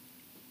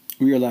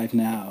We are live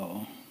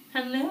now.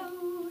 Hello.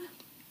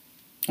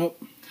 Oh.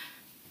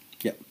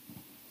 Yep.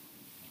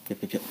 Yep.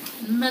 The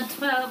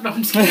 12. No,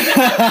 I'm just kidding.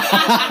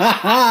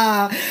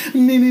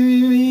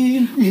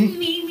 Me.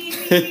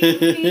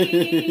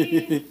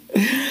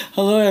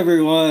 Hello,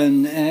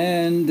 everyone,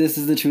 and this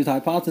is the Truth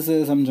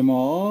Hypothesis. I'm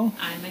Jamal.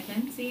 I'm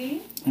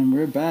Mackensie. And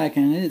we're back,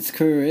 and it's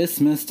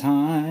Christmas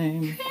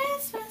time.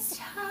 Christmas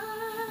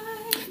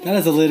time. That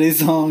is a Liddy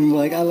song.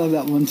 Like, I love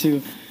that one,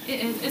 too.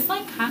 It is. It's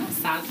like kind of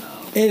sad, though.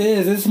 It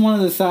is. It's one of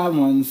the sad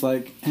ones.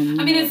 Like,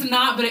 and, I mean, it's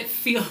not, but it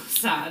feels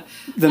sad.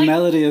 The like,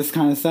 melody is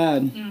kind of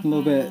sad, a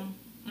little bit.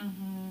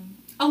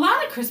 A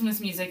lot of Christmas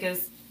music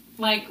is,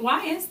 like,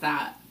 why is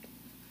that?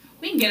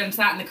 We can get into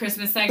that in the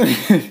Christmas segment.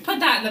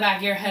 Put that in the back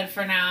of your head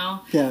for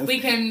now. Yes.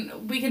 We can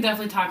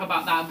definitely talk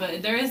about that,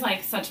 but there is,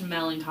 like, such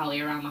melancholy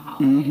around the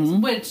holidays,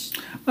 which...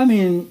 I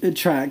mean, it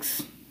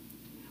tracks.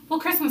 Well,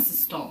 Christmas is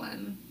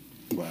stolen.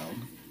 Well.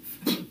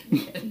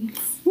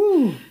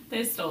 Woo.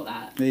 They stole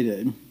that. They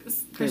did.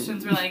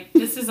 Christians were like,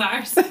 this is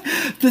ours.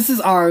 This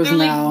is ours They're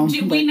now.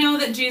 Like, we know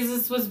that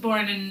Jesus was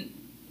born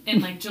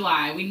in like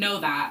July. We know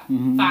that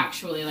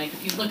factually. Like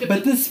if you look at.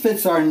 But this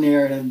fits our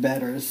narrative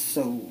better.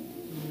 So.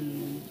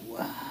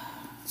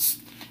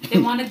 They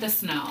wanted the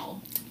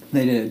snow.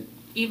 They did.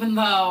 Even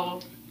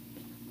though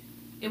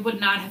it would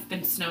not have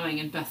been snowing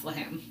in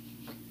Bethlehem.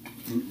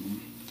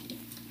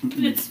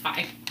 It's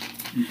fine.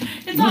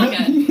 It's all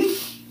good.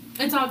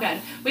 It's all good.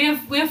 We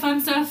have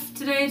fun stuff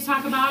today to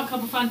talk about. A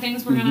couple fun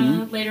things. We're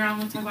gonna later on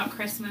we'll talk about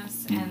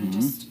Christmas and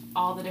just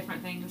all the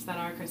different things that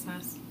are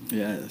Christmas.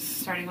 Yes.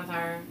 Starting with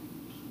our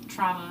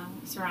trauma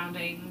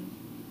surrounding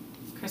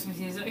Christmas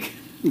music.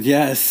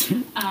 Yes.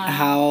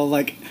 How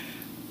like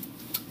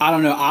I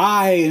don't know.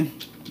 I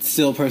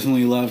still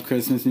personally love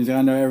Christmas music.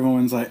 I know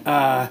everyone's like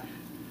right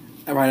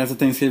after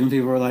Thanksgiving,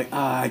 people are like,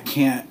 I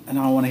can't, and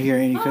I don't want to hear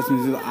any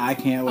Christmas music. I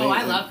can't wait. Oh,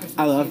 I love Christmas music.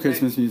 I love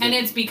Christmas music. And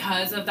it's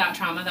because of that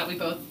trauma that we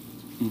both...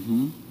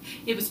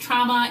 It was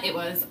trauma. It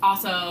was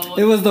also...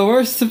 It was the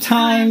worst of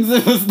times.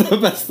 It was the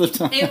best of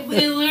times. It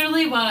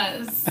literally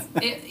was.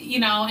 You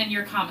know, and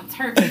your comments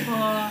hurt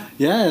people.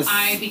 Yes.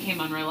 I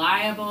became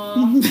unreliable.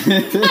 And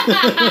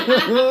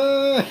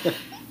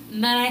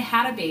then I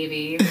had a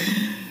baby.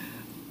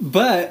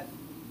 But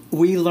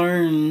we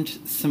learned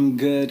some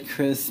good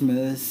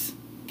Christmas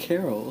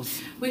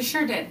carols. We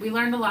sure did. We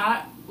learned a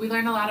lot. We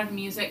learned a lot of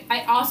music.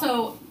 I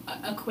also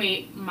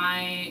equate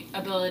my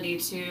ability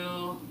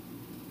to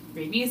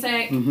read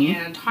music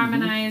and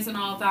harmonize and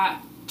all of that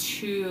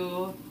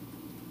to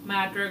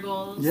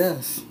madrigals.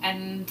 Yes.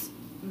 And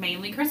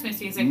mainly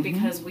Christmas music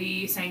because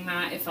we sang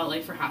that, it felt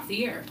like, for half the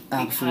year.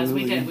 Absolutely. Because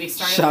we did. We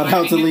started Shout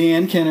out to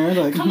Leanne Kenner.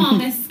 Like, come on,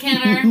 Mrs.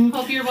 Kenner.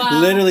 Hope you're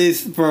well. Literally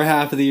for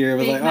half of the year. It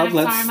was Big like,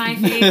 Macs are my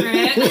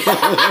favorite.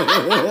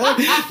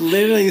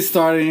 Literally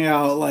starting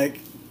out like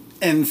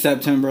in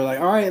September,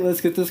 like, all right,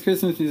 let's get this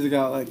Christmas music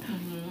out. Like,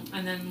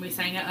 and then we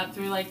sang it up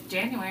through like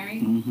January.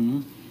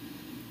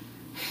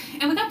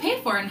 And we got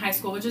paid for it in high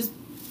school, which is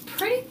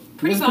pretty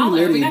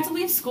solid. We got to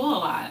leave school a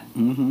lot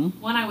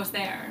when I was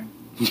there.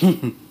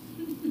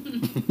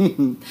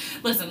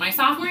 Listen, my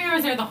sophomore year I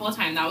was there the whole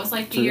time. That was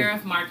like the year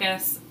of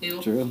Marcus.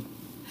 Ew. True.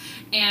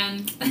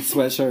 And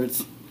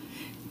sweatshirts.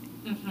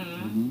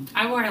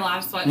 I wore a lot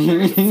of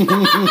sweatshirts.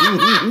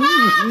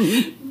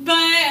 But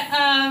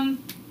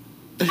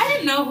I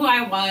didn't know who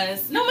I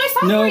was. No, my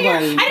sophomore year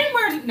I didn't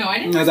wear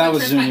No, that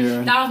was junior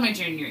year. That was my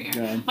junior year.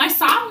 Yeah. My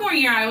sophomore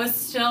year I was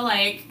still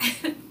like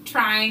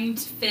trying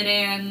to fit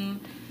in.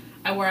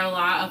 I wore a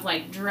lot of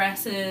like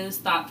dresses,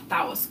 thought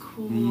that was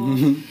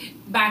cool.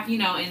 Back, you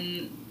know,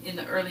 in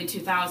the early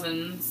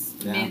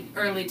 2000s,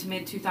 early to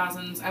mid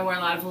 2000s, I wore a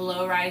lot of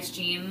low-rise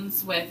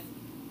jeans with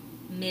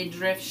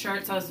midriff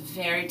shirts. I was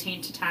very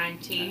teen to time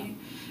tee.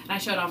 And I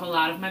showed off a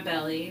lot of my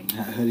belly.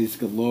 Hoodies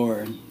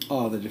galore.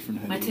 All the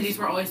different hoodies. My titties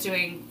were always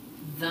doing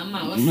the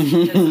most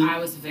because I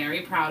was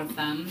very proud of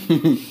them.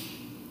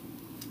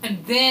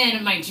 And then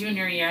in my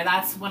junior year,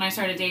 that's when I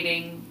started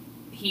dating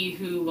he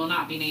who will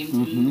not be named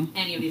in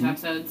any of these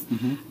episodes.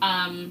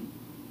 I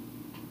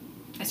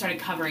started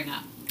covering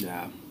up.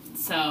 Yeah.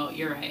 So,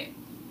 you're right.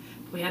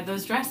 We had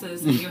those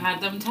dresses, and you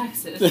had them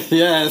tuxes.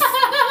 Yes.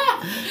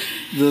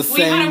 The same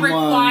we had a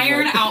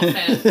required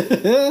ones.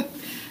 outfit.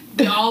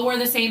 We all wore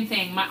the same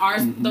thing.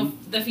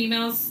 The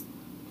females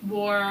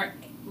wore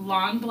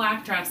long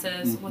black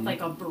dresses with like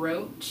a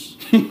brooch.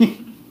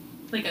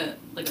 like a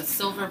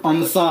silver brooch. On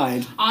the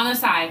side. On the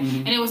side.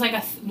 And it was like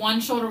one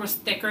shoulder was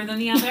thicker than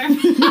the other.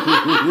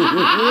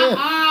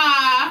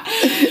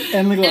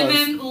 And the gloves. And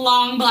then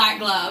long black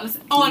gloves.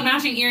 Oh, and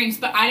matching earrings,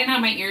 but I didn't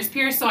have my ears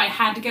pierced, so I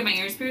had to get my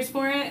ears pierced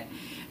for it.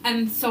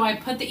 And so I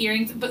put the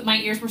earrings, but my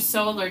ears were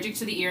so allergic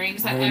to the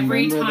earrings that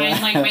every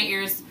time, like, my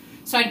ears...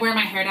 So I'd wear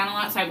my hair down a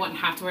lot so I wouldn't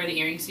have to wear the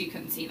earrings so you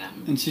couldn't see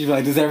them. And she'd be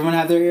like, does everyone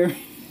have their earrings?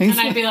 And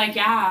I'd be like,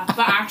 yeah,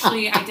 but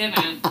actually I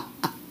didn't.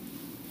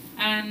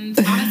 And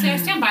honestly, I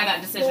stand by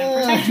that decision.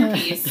 Protect your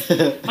peace.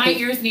 My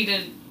ears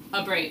needed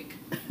a break.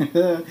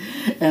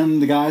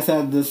 And the guys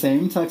had the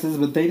same tuxes,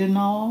 but they didn't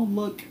all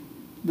look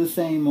the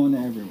same on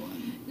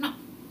everyone. No.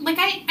 like,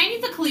 I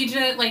need the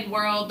collegiate, like,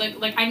 world,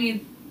 like,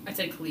 I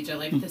said collegiate,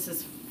 like, this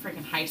is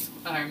freaking high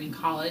school,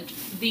 college.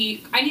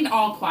 I need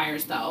all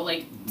choirs, though,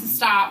 like, to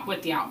stop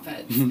with the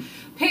outfits.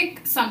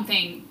 Pick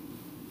something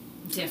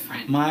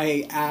different.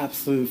 My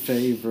absolute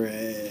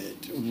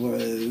favorite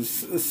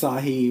was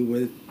Sahi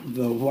with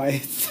the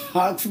white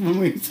socks when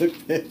we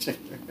took pictures.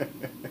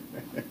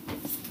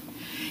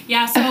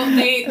 Yeah, so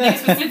they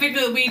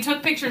specifically, we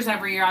took pictures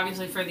every year,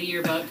 obviously, for the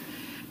yearbook,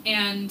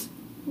 and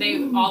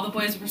all the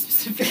boys were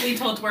specifically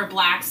told to wear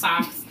black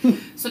socks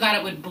so that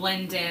it would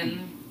blend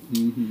in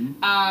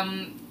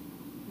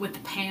with the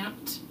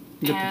pant.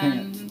 The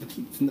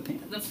pleats in the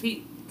pants. The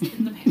pleats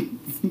in the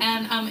pants.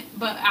 And,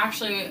 but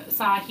actually,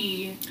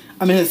 Sahi...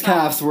 I mean, his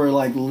calves were,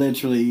 like,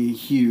 literally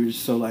huge,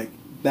 so, like,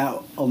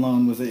 that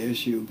alone was an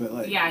issue, but,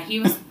 like... Yeah,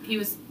 he was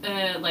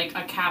like,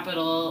 a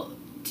capital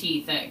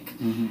T thick.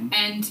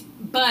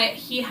 But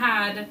he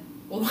had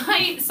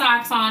white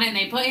socks on, and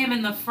they put him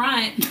in the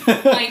front,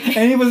 like...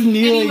 and he was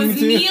kneeling, so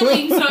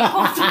it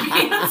pulled the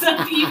pants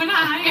up even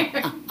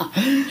higher.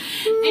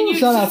 And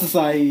shout out to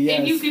Sahi, yes.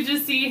 And you could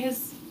just see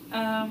his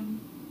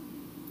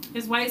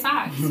white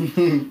socks.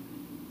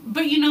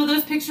 But you know,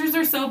 those pictures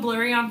are so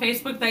blurry on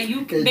Facebook that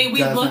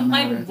we look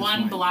like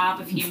one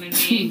blob of human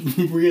beings.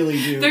 We really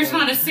do. There's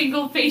not a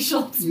single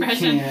facial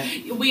expression.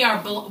 We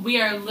are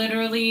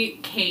literally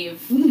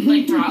cave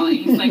like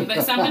drawings. Like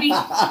that somebody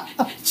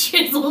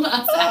chiseled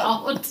us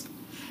out.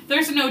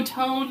 There's no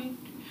tone.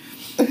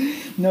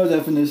 No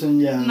definition.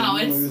 Yeah. No,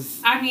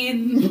 I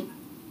mean,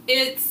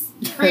 it's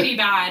pretty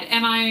bad,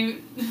 and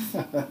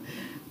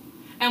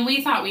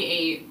we thought we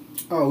ate.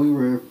 Oh, we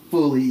were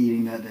fully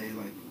eating that day,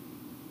 like.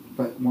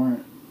 But we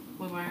weren't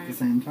at the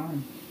same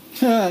time.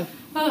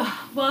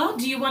 Well,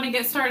 do you want to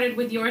get started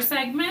with your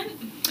segment?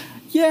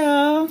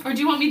 Yeah. Or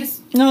do you want me to...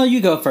 No,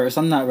 you go first.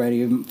 I'm not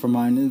ready for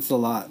mine. It's a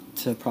lot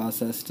to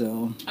process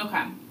still.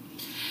 Okay.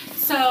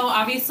 So,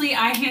 obviously,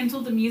 I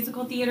handle the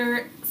musical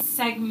theater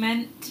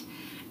segment.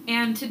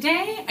 And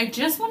today, I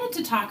just wanted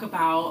to talk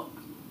about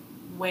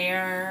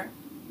where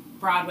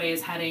Broadway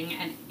is heading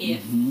and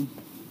if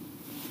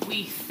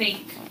we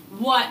think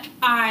what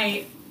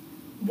I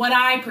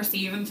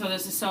perceive, and so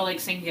this is so, like,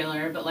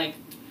 singular, but, like,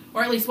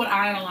 or at least what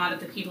I and a lot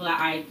of the people that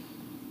I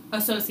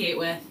associate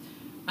with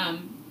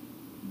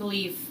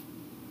believe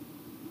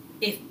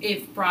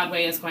if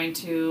Broadway is going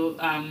to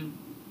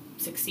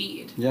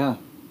succeed. Yeah.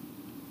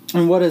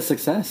 And what is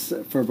success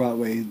for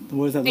Broadway?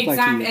 What does that look like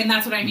to you? Exactly, and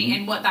that's what I mean,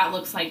 and what that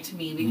looks like to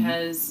me,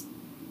 because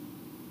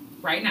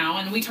right now,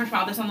 and we talked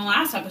about this on the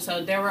last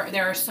episode, there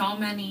are so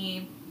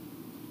many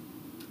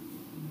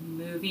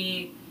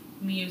movie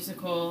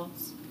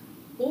musicals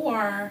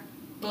or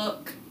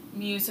book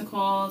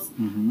musicals,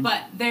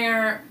 but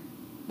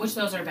which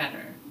those are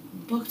better.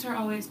 Books are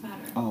always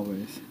better.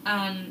 Always.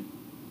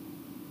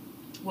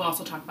 We'll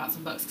also talk about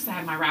some books because I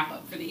have my wrap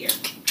up for the year.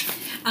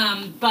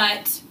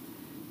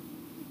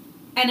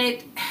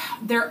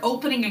 They're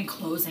opening and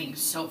closing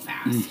so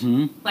fast.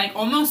 Like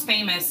Almost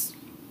Famous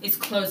is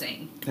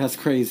closing. That's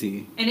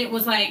crazy. And it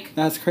was like...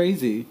 That's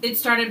crazy. It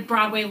started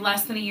Broadway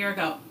less than a year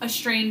ago. A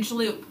Strange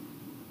Loop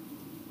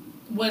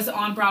was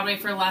on Broadway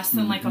for less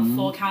than like a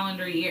full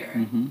calendar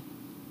year.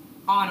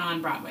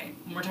 On Broadway.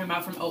 And we're talking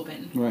about from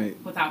open. Right.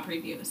 Without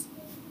previews.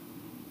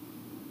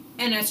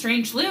 And A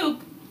Strange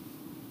Loop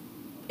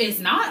is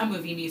not a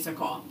movie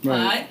musical.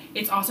 Right. But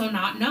it's also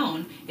not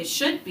known. It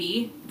should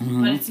be.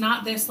 But it's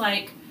not this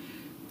like...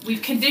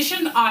 We've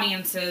conditioned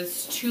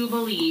audiences to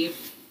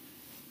believe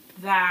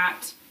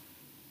that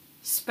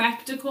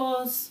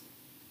spectacles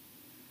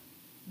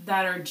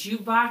that are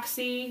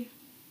jukeboxy,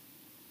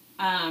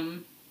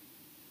 and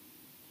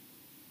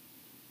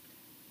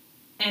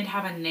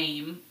have a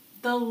name.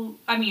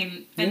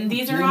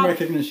 These are all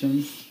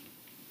recognition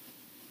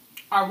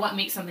are what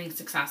makes something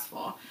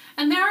successful.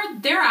 And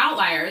there are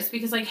outliers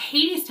because like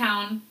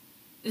Hadestown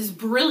is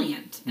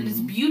brilliant and it's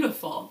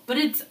beautiful, but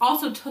it's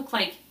also took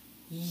like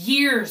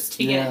years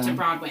to get it to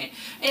Broadway.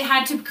 It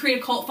had to create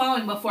a cult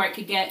following before it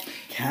could get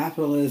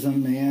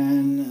capitalism,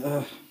 man.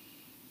 Ugh.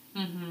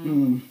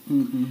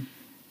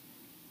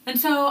 And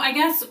so I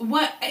guess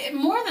what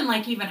more than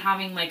like even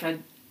having like a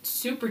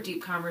super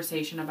deep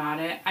conversation about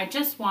it, I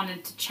just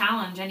wanted to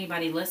challenge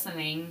anybody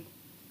listening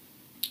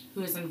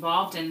who is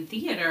involved in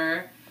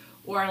theater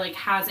or like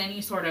has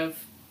any sort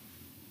of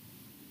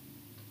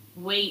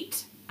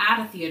weight at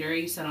a theater.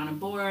 You sit on a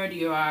board,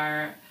 you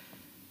are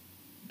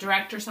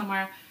director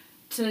somewhere,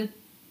 to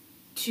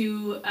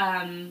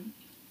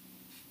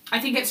I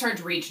think it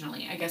starts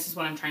regionally, I guess is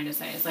what I'm trying to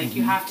say. It's like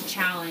you have to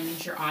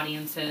challenge your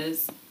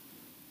audiences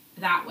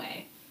that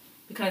way.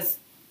 Because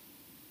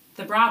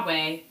the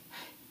Broadway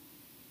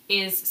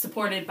is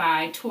supported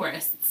by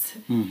tourists.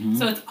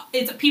 So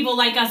it's people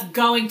like us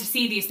going to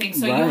see these things.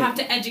 So you have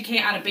to educate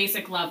at a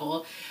basic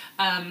level.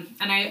 And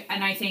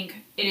I think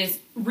it is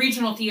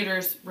regional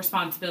theater's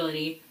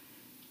responsibility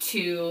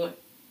to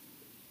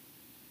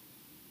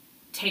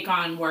take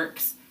on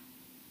works.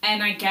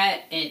 And I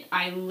get it.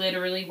 I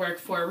literally work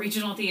for a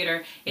regional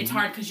theater. It's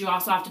hard because you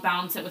also have to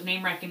balance it with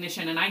name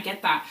recognition, and I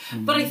get that.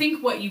 But I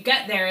think what you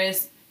get there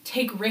is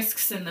take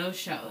risks in those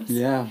shows.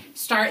 Yeah.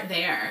 Start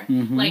there.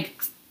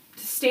 Like,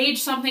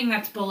 stage something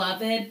that's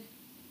beloved.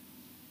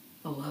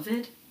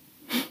 Beloved?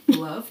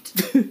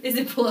 Beloved? Is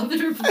it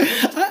beloved or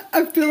beloved?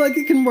 I feel like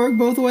it can work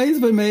both ways,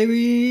 but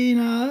maybe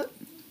not.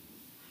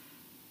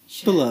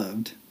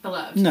 Beloved.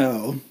 Beloved.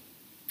 No.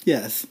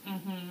 Yes.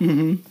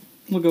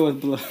 We'll go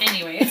with beloved.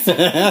 Anyways.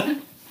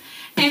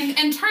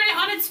 And turn it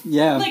on its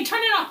like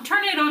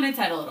turn it on its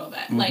head a little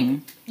bit. Like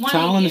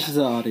challenge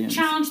the audience.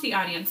 Challenge the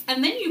audience.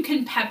 And then you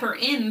can pepper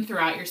in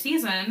throughout your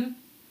season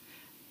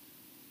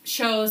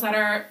shows that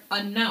are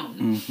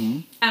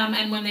unknown.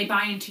 And when they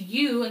buy into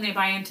you and they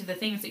buy into the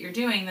things that you're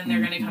doing, then they're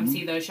going to come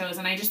see those shows.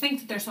 And I just think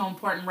that they're so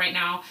important. Right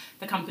now,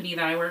 the company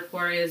that I work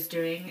for is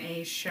doing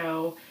a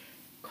show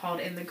called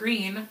In the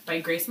Green by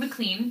Grace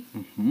McLean.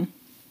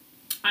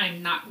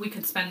 We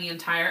could spend the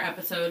entire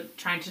episode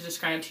trying to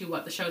describe to you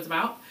what the show's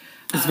about.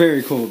 It's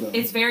very cool, though.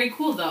 It's very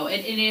cool, though.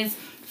 It is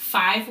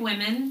 5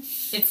 women.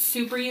 It's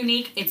super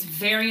unique. It's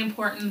very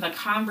important. The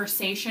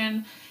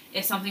conversation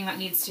is something that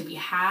needs to be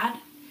had.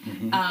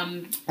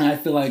 And I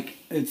feel like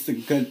it's a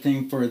good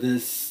thing for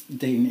this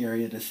Dayton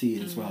area to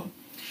see as well.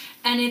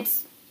 And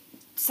it's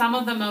some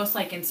of the most,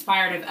 like,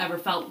 inspired I've ever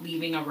felt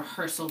leaving a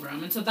rehearsal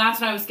room. And so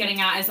that's what I was getting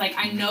at, is, like,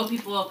 I know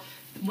people...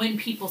 When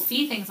people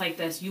see things like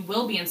this, you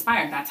will be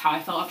inspired. That's how I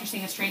felt after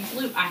seeing A Strange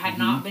Loop. I had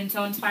not been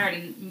so inspired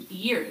in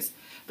years.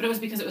 But it was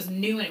because it was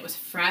new and it was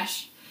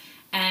fresh.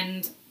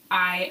 And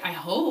I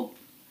hope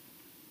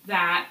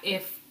that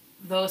if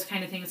those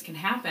kind of things can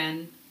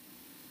happen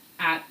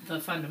at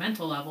the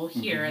fundamental level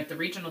here at the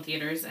regional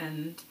theaters,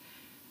 and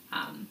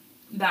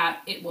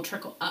that it will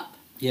trickle up.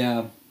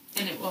 Yeah.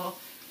 And it will...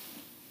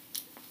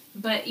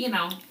 But, you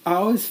know... I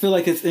always feel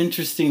like it's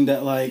interesting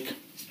that, like...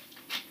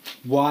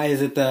 Why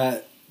is it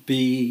that...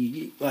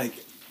 be like,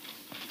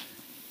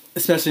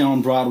 especially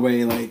on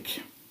Broadway,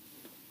 like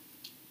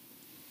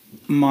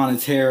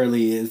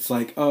monetarily, it's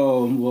like,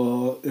 oh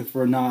well, if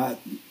we're not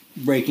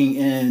raking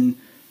in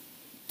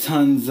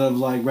tons of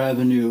like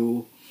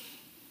revenue,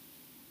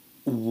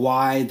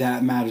 why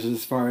that matters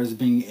as far as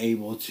being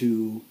able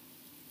to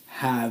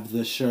have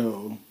the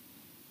show.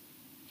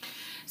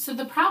 So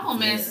the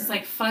problem is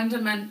like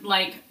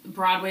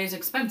Broadway is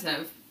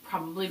expensive,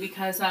 probably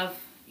because of,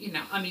 you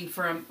know, I mean,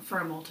 for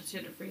a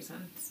multitude of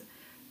reasons.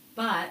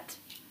 But,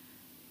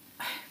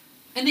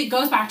 and it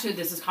goes back to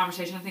this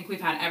conversation I think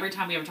we've had every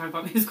time we ever talk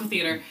about musical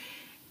theater.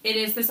 It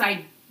is this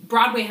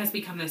Broadway has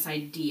become this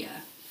idea.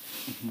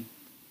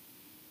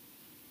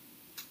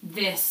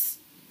 This,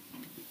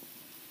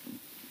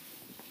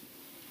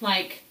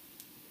 like,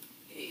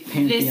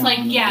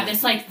 Pantheon,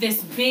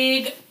 this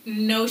big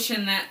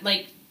notion that,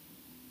 like,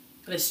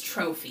 this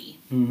trophy.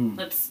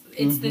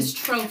 It's this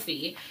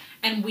trophy.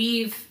 And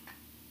we,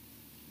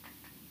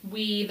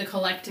 the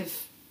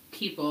collective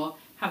people,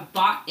 have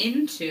bought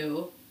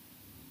into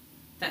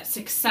that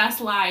success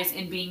lies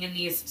in being in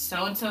these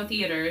so-and-so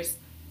theaters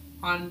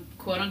on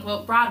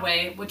quote-unquote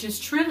Broadway, which is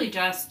truly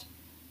just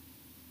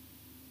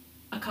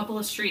a couple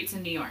of streets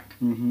in New York.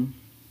 And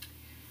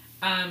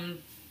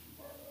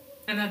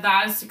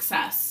that is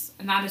success.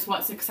 And that is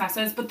what success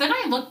is. But then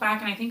I look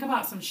back and I think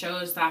about some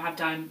shows that have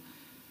done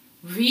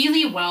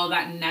really well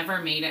that never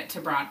made it to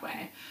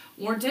Broadway.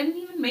 Or didn't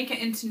even make it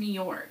into New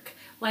York.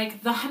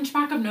 Like, The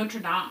Hunchback of Notre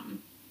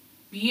Dame.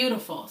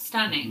 Beautiful,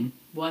 stunning.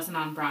 Wasn't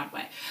on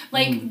Broadway.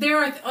 Like, there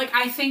are... Like,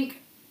 I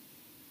think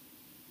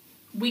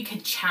we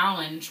could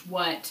challenge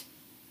what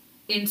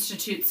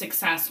institutes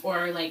success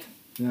or, like,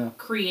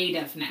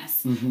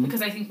 creativeness.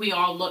 Because I think we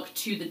all look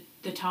to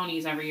the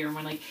Tonys every year and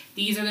we're like,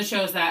 these are the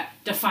shows that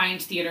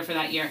defined theater for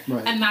that year.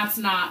 Right. And that's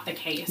not the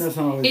case. That's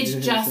not always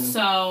it's just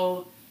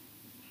so...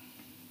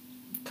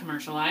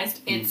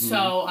 commercialized. It's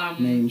so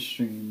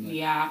mainstream.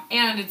 Yeah,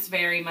 and it's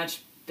very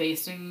much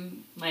based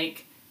in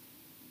like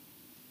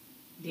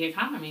the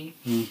economy.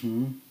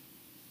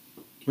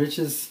 Which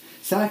is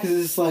sad because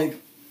it's like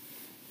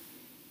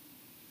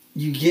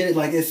you get it,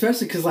 like,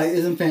 especially because, like,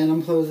 isn't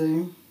Phantom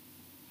closing?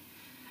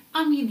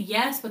 I mean,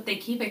 yes, but they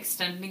keep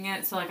extending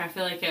it, so, like, I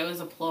feel like it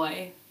was a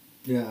ploy.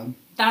 Yeah.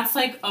 That's,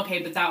 like, okay,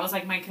 but that was,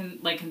 like, my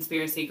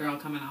conspiracy girl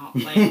coming out.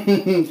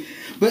 Like,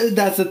 but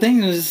that's the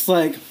thing, it's just,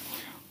 like,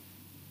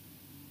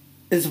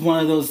 it's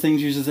one of those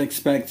things you just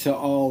expect to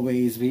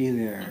always be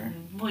there.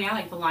 Well, yeah,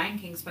 like, The Lion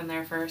King's been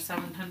there for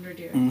 700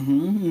 years.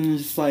 And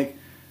it's just, like...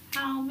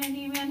 How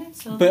many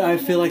minutes? But I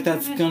feel like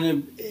that's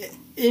gonna...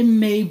 It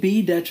may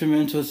be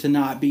detrimental to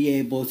not be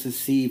able to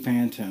see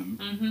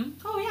Phantom.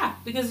 Oh, yeah,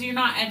 because you're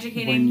not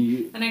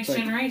educating the next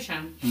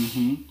generation.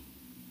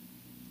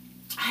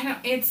 I don't...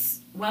 It's...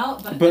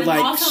 Well, but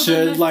like,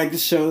 should, like,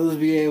 shows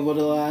be able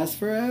to last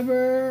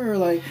forever? Or,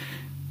 like...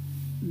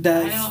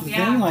 That's the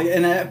thing. Like,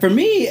 and for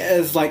me,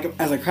 as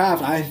a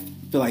craft, I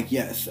feel like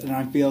yes. And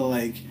I feel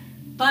like...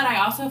 But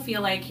I also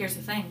feel like, here's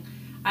the thing.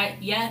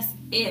 Yes,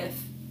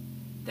 if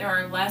there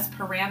are less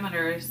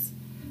parameters...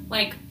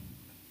 Like...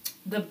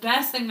 The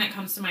best thing that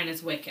comes to mind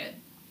is Wicked.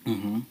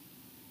 No,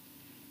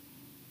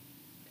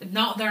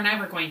 they're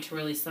never going to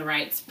release the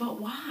rights. But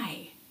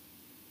why?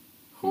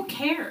 who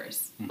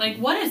cares? Like,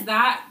 what is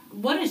that?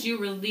 What is you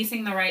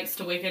releasing the rights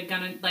to Wicked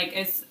gonna, like,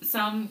 is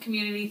some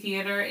community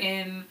theater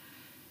in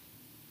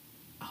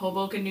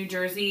Hoboken, New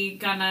Jersey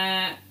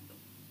gonna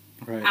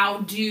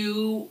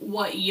outdo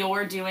what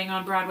you're doing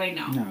on Broadway?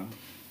 No.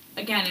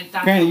 Again, if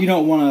that's... Granted, you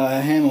don't want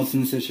a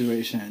Hamilton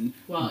situation,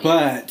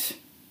 but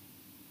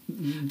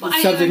the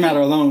subject matter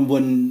alone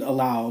wouldn't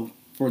allow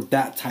for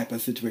that type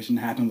of situation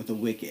to happen with the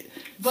Wicked.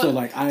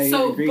 I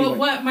agree. But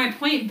what my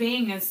point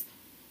being is,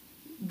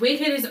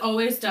 Wicked is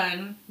always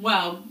done,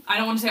 well, I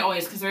don't want to say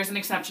always, because there's an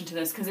exception to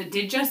this, because it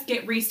did just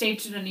get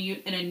restaged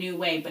in a new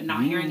way, but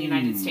not here in the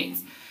United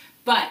States.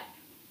 But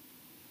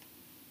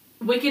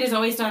Wicked is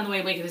always done the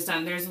way Wicked is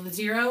done. There's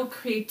zero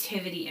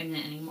creativity in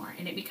it anymore,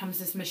 and it becomes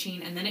this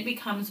machine, and then it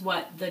becomes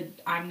what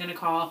I'm going to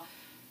call,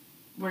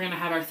 we're going to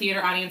have our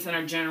theater audience and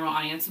our general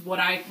audience. What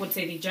I would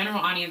say the general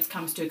audience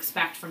comes to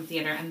expect from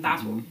theater, and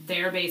that's what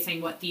they're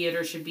basing what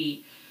theater should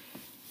be.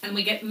 And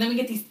then we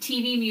get these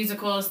TV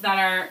musicals that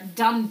are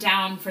dumbed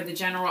down for the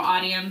general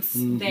audience.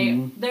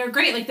 They're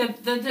great. Like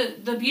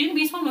the Beauty and the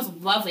Beast one was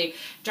lovely.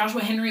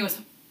 Joshua Henry was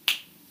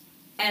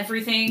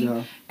everything.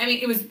 Yeah. I mean,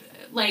 it was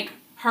like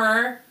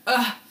her.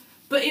 But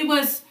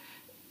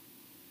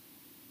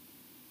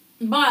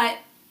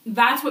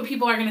that's what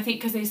people are going to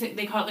think, because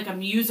they call it like a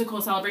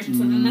musical celebration. So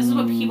then this is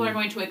what people are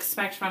going to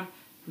expect from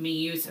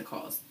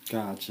musicals.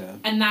 Gotcha.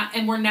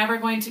 And we're never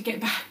going to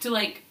get back to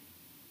like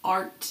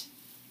art.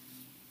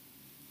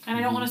 And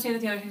I don't want to say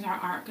that the other things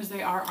aren't art, because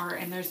they are art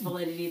and there's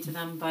validity to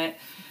them, but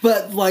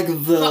like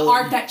the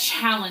art that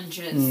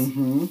challenges.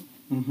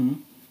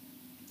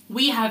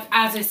 We have,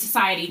 as a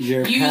society,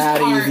 used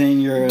art.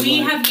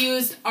 Have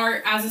used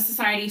art as a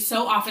society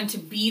so often to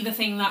be the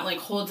thing that like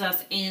holds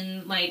us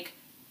in like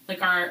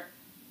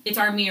it's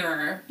our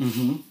mirror.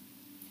 And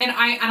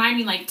I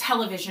mean like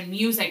television,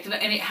 music,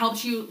 and it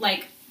helps you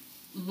like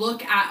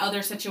look at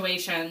other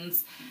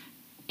situations,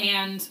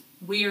 and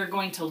we are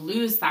going to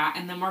lose that,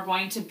 and then we're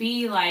going to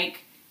be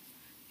like,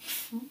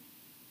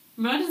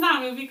 what is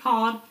that movie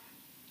called?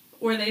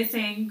 Where they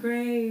sang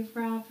Grave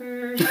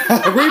Robber?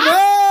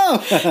 Repo!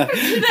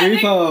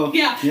 Repo!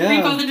 Yeah,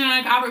 Repo the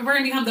Genetic Opera. We're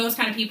going to become those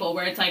kind of people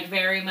where it's like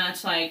very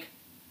much like...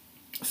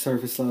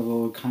 surface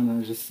level, kind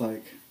of just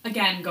like...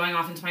 Again, going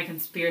off into my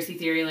conspiracy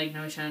theory like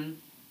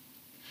notion.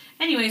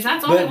 Anyways,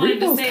 that's all I wanted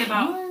to say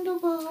about...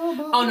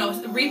 Oh no,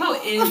 Repo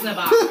is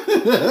about...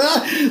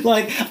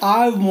 like,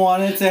 I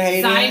wanted to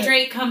hate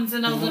Zydrate comes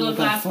in a little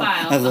glass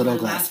vial. A little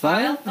glass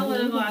vial? A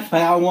little glass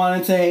vial. Like, I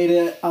wanted to hate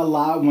it a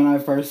lot when I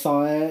first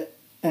saw it.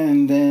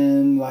 And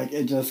then, like,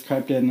 it just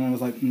crept in, and I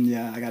was like,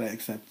 I gotta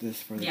accept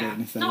this for the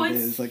greatness that it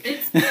is. Like,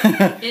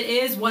 it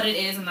is what it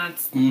is, and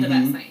that's the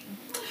best thing.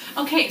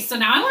 Okay, so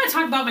now I want to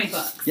talk about my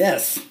books.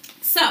 Yes.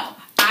 So,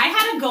 I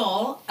had a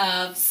goal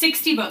of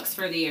 60 books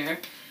for the year.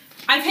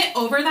 I've hit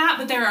over that,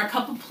 but there are a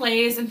couple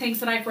plays and things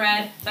that I've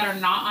read that are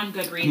not on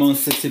Goodreads.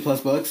 Most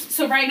 60-plus books?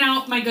 So right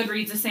now, my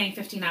Goodreads is saying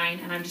 59,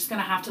 and I'm just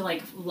going to have to,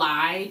 like,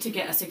 lie to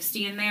get a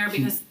 60 in there,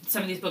 because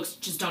some of these books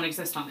just don't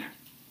exist on there.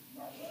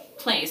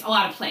 Plays. A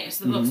lot of plays.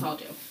 The books all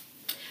do.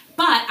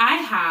 But I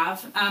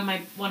have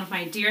one of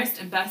my dearest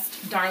and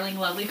best, darling,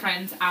 lovely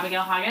friends,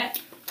 Abigail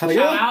Hoggett. Shout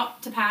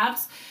out to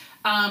Pabs.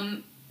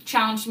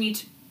 Challenged me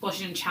to... Well,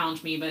 she didn't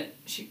challenge me, but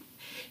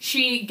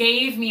she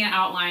gave me an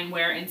outline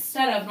where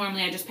instead of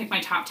normally I just pick my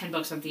top 10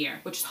 books of the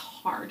year, which is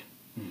hard.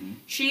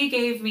 She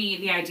gave me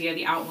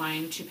the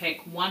outline to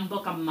pick one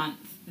book a month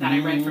that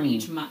I read from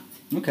each month.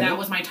 Okay. That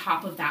was my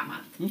top of that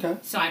month. Okay.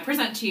 So I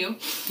present to you.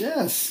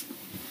 Yes.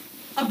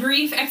 A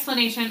brief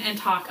explanation and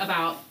talk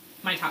about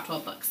my top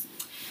 12 books.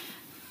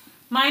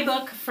 My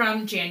book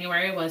from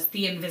January was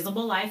The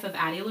Invisible Life of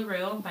Addie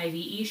LaRue by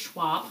V.E.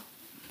 Schwab.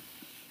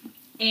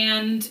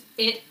 And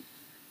it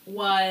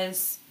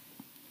was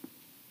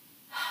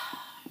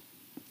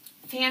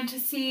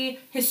fantasy,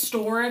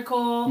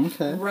 historical,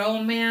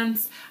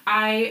 romance.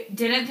 I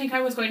didn't think I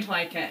was going to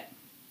like it.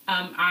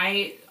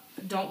 I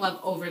don't love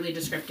overly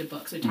descriptive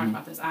books. We talked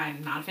about this.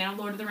 I'm not a fan of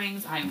Lord of the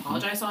Rings. I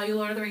apologize to all you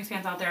Lord of the Rings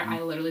fans out there.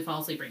 I literally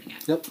fall asleep reading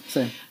it. Yep,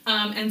 same.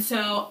 And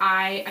so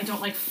I don't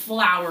like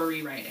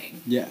flowery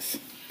writing. Yes.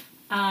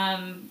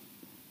 And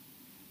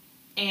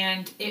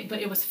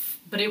it was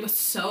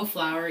so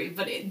flowery.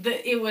 But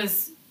it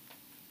was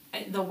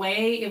the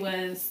way it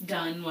was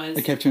done was.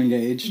 It kept you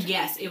engaged.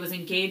 Yes, it was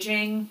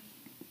engaging,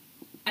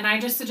 and I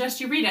just suggest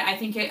you read it. I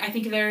think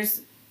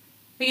it's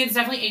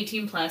definitely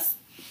 18 plus.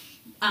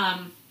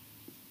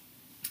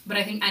 But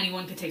I think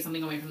anyone could take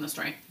something away from the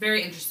story.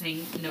 Very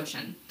interesting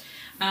notion.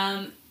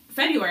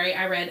 February,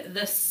 I read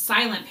The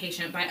Silent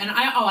Patient by...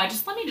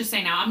 let me just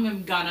say now,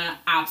 I'm gonna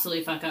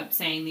absolutely fuck up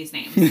saying these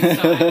names. So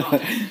I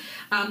apologize.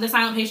 The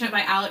Silent Patient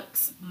by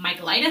Alex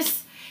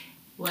Michaelides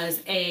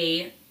was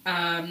a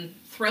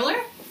thriller.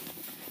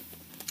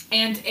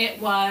 And it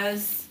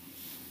was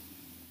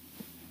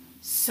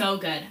so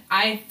good.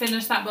 I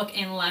finished that book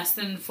in less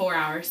than 4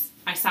 hours.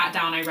 I sat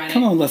down, I read it.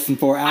 Come on, less than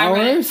 4 hours? I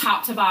read it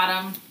top to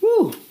bottom.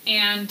 Woo!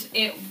 And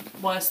it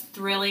was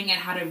thrilling. It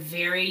had a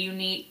very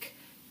unique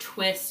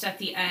twist at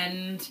the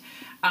end.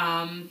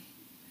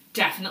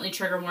 definitely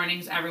trigger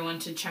warnings, everyone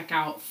to check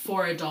out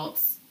for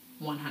adults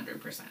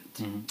 100%.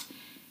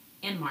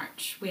 In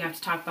March, we have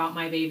to talk about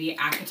my baby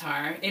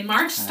ACOTAR. In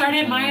March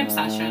started my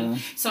obsession.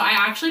 So I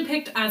actually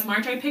picked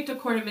A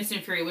Court of Mist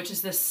and Fury, which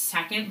is the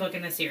second book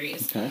in the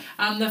series. Okay.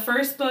 The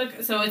first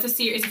book, so it's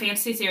a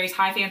fantasy series,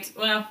 high fantasy,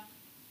 well,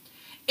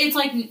 it's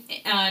like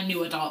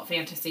new adult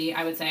fantasy,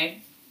 I would say.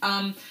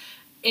 I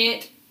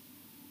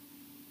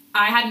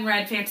hadn't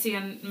read fantasy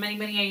in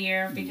many a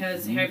year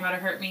because Harry Potter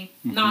hurt me.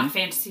 Not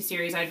fantasy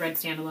series, I'd read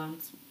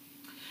standalones.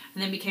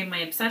 And then became my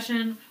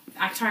obsession.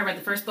 ACOTAR, I read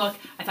the first book.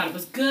 I thought it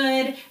was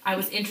good. I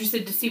was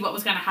interested to see what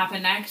was going to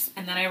happen next.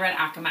 And then I read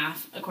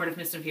ACOMAF, A Court of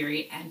Mist and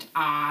Fury, and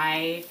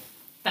I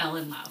fell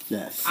in love.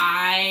 Yes.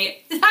 I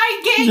blushed.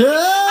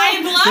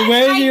 The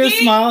way you're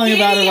smiling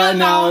about it right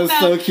now is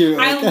so cute.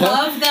 I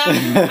love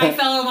them. I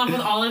fell in love with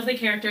all of the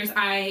characters.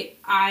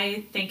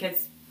 I think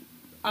it's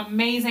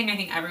amazing. I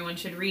think everyone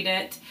should read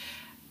it.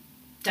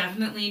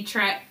 Definitely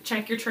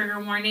check your trigger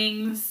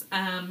warnings.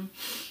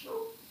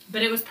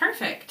 But it was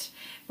perfect.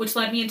 Which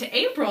led me into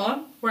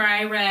April, where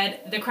I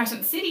read the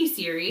Crescent City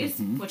series,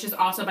 which is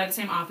also by the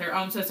same author. Oh,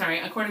 I'm so sorry.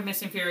 A Court of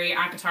Mist and Fury,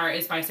 ACOTAR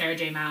is by Sarah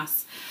J.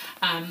 Maas.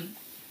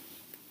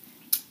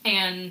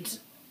 And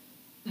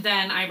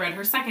then I read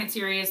her second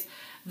series,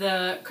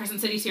 the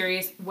Crescent City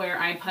series, where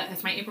I put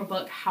as my April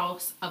book,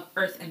 House of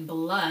Earth and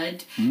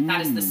Blood.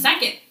 That is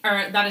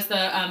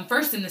the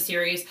first in the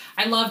series.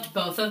 I loved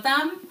both of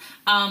them,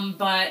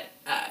 but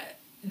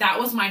that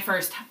was my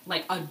first,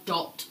 like,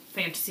 adult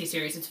fantasy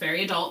series. It's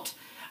very adult.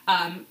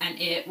 And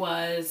it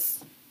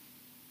was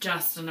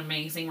just an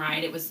amazing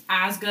ride. It was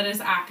as good as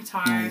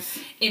ACOTAR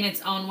in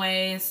its own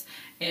ways.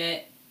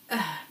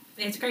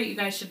 It's great. You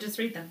guys should just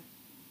read them.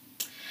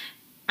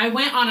 I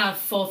went on a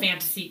full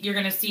fantasy. You're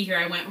going to see here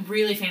I went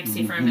really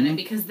fantasy for a minute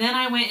because then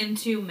I went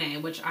into May,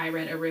 which I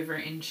read A River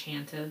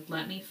Enchanted.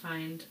 Let me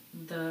find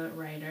the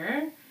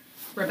writer.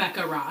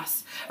 Rebecca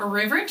Ross. A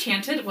River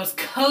Enchanted was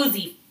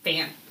cozy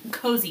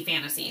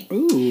fantasy.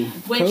 Ooh,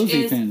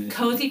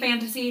 cozy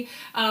fantasy.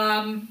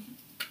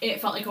 It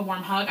felt like a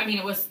warm hug. I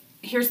mean,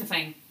 here's the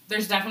thing.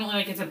 There's definitely,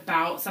 like, it's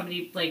about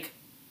somebody, like,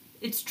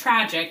 it's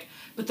tragic,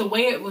 but the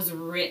way it was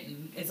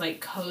written is, like,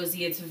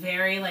 cozy. It's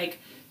very, like,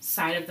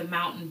 side of the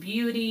mountain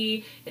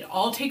beauty. It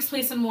all takes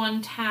place in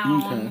one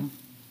town.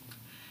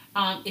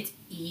 Okay. It's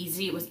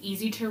easy. It was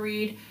easy to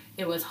read.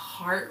 It was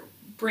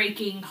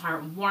heartbreaking,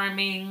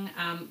 heartwarming.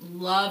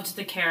 Loved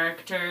the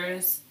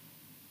characters.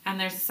 And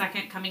there's a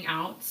second coming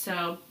out,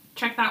 so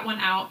check that one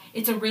out.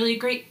 It's a really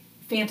great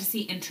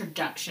fantasy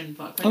introduction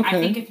book. Like, I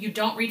think if you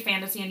don't read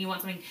fantasy and you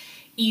want something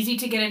easy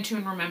to get into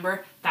and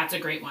remember, that's a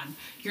great one.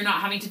 You're not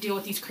having to deal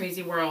with these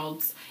crazy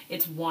worlds.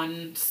 It's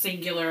one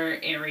singular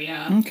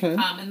area. Okay.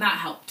 And that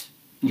helped.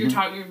 We're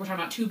talking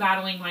about two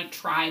battling, like,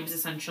 tribes,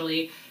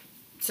 essentially.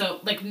 So,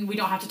 like, we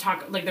don't have to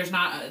talk, like, there's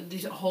not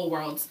these whole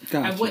worlds.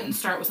 Gotcha. I wouldn't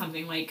start with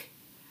something like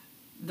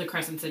the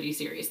Crescent City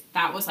series.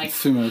 That was, like,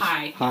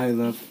 high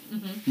love.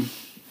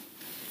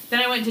 Then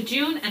I went to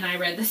June and I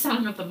read The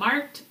Song of the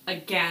Marked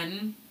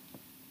again.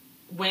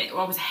 I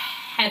was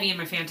heavy in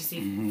my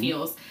fantasy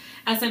feels.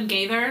 S.M.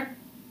 Gaither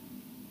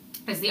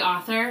is the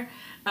author.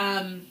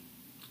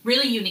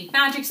 Really unique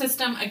magic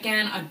system.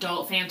 Again,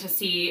 adult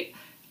fantasy.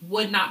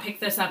 Would not pick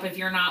this up if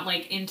you're not,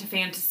 like, into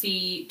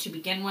fantasy to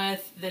begin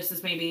with. This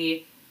is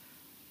maybe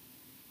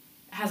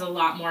has a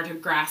lot more to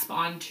grasp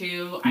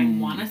onto. I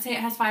want to say it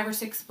has 5 or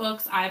 6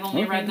 books. I've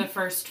only read the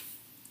first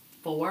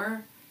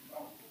 4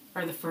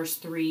 or the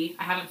first 3.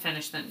 I haven't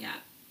finished them yet.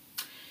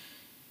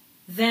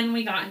 Then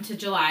we got into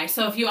July.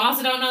 So if you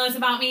also don't know this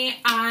about me,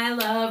 I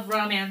love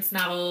romance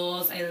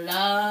novels. I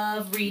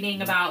love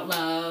reading about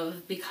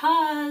love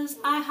because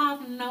I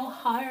have no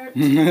heart.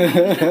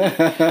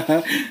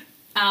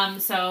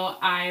 So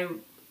I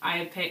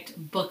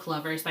picked Book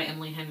Lovers by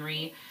Emily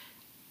Henry.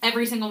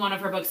 Every single one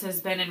of her books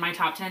has been in my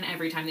top 10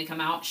 every time they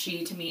come out.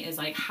 She, to me, is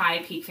like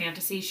high peak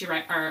fantasy.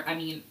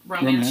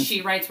 Romance.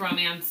 She writes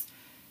romance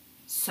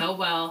so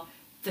well.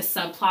 The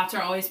subplots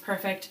are always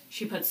perfect.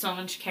 She puts so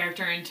much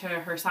character into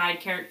her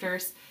side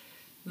characters.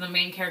 The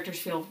main characters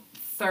feel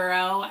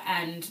thorough,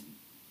 and,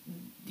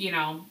 you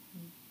know,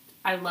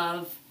 I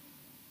love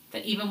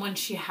that even when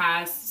she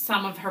has,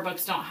 some of her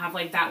books don't have,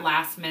 like, that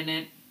last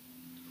minute.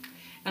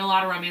 And a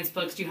lot of romance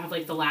books do have,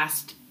 like, the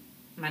last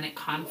minute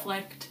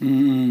conflict.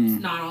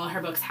 Not all of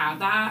her books have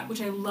that, which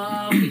I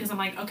love because I'm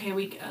like, okay,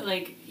 we,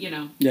 like, you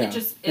know. Yeah,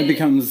 it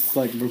becomes,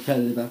 like,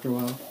 repetitive after a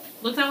while.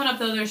 Look that one up,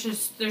 though.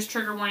 There's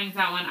trigger warnings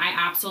that one. I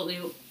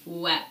absolutely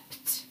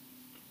wept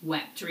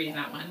reading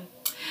that one.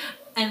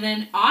 And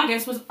then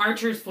August was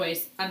Archer's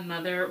Voice,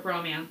 another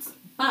romance,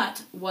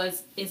 but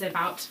is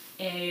about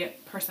a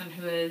person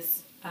who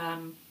is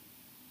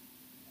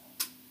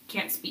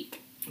can't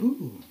speak.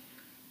 Ooh.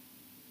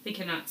 They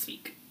cannot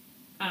speak.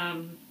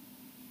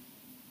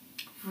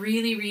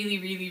 Really, really,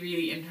 really,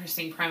 really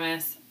interesting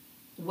premise.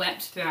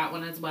 Wept through that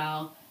one as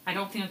well. I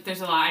don't think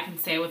there's a lot I can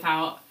say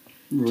without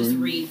just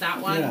read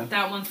that one. Yeah.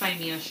 That one's by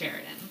Mia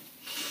Sheridan.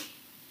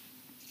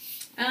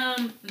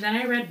 Then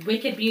I read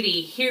Wicked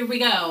Beauty. Here we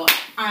go.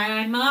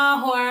 I'm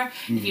a whore.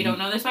 If you don't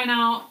know this by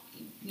now,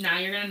 now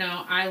you're gonna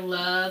know I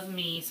love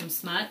me some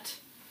smut.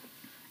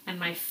 And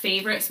my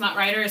favorite smut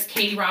writer is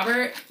Katie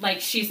Robert.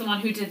 Like, she's the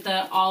one who did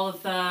all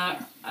of the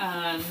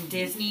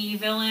Disney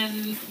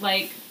villain,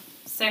 like,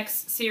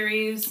 sex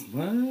series.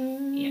 What?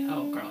 Yeah.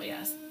 Oh, girl,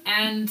 yes.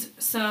 And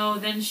so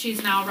then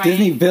she's now writing...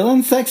 Disney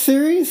villain sex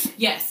series?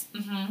 Yes.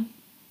 Mm-hmm.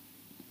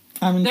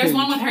 I'm intrigued. There's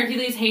one with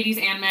Hercules, Hades,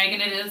 and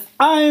Megan. It is...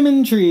 I'm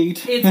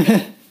intrigued. It's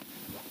good.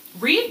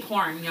 Read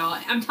porn, y'all.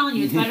 I'm telling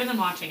you, it's better than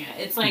watching it.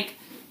 It's like...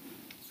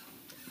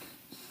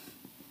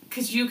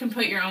 Because you can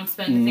put your own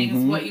spin to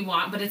things, what you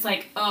want, but it's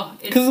like, oh...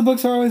 Because the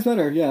books are always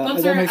better, yeah.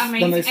 Books are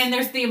amazing, and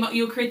there's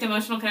you'll create the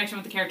emotional connection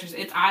with the characters.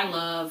 I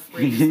love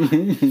reading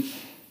smut.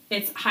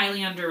 It's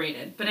highly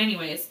underrated. But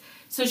anyways,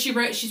 so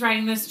she's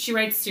writing this, she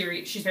writes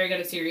series, she's very good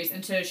at series,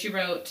 and so she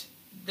wrote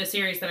the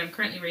series that I'm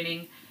currently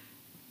reading,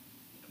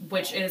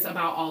 which is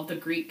about all the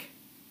Greek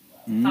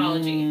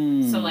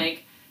mythology. So,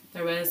 like,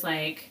 there was,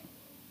 like,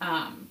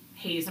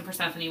 Hades and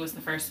Persephone was the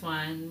first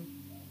one.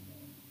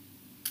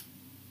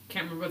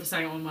 Can't remember what the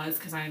second one was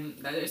because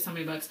there's so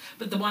many books.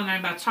 But the one that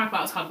I'm about to talk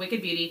about is called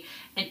Wicked Beauty,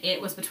 and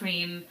it was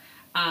between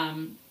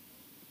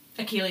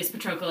Achilles,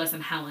 Patroclus,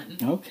 and Helen.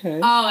 Okay.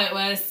 Oh, it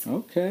was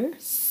okay.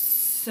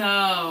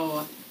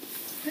 So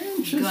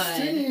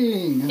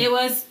interesting. Good. It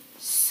was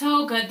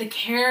so good. The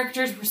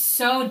characters were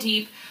so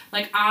deep.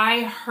 Like,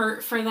 I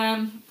hurt for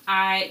them.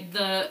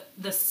 The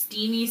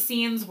steamy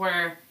scenes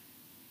were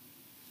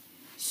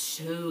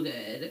so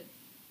good.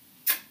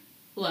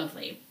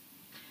 Lovely.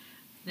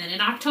 Then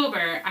in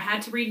October, I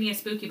had to read me a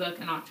spooky book.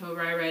 In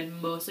October, I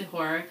read mostly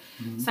horror.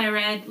 So I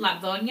read La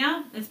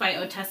Doña. It's by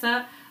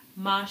Otessa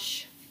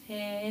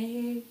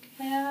Moshfegh.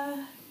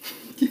 Yes.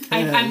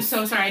 I'm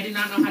so sorry. I do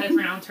not know how to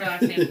pronounce her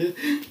last name.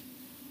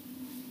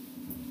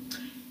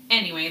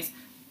 Anyways,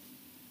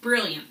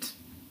 brilliant.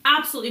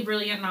 Absolutely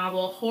brilliant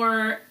novel.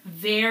 Horror.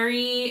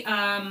 Very,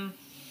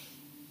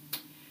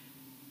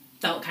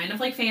 felt kind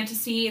of like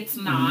fantasy. It's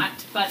not,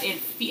 but it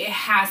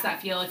has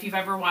that feel. If you've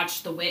ever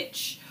watched The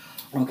Witch...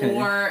 Okay.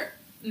 Or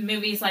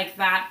movies like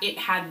that, it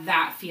had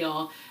that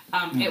feel.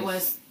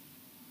 Nice.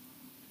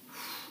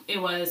 It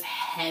was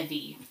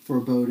heavy.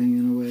 Foreboding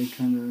in a way,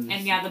 kind of.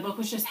 And yeah, the book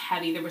was just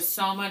heavy. There was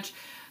so much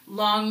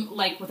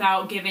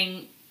without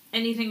giving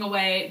anything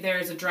away, there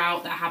is a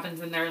drought that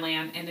happens in their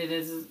land, and it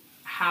is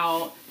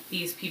how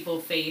these people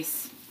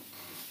face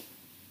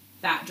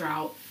that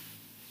drought.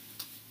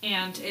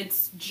 And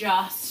it's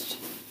just...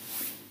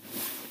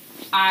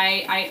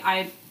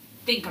 I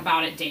think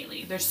about it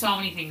daily. There's so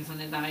many things in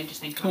it that I just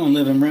think about. Come on,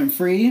 living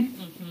rent-free.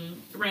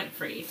 Mm-hmm.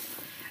 Rent-free.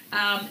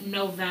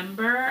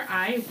 November,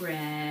 I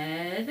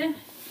read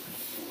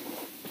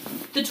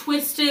the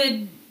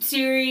Twisted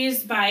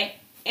series by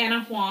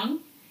Anna Huang.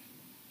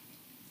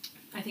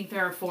 I think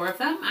there are 4 of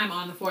them. I'm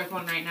on the 4th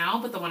one right now,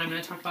 but the one I'm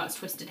going to talk about is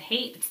Twisted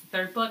Hate. It's the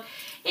 3rd book.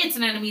 It's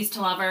an enemies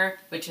to lover,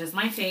 which is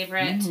my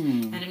favorite.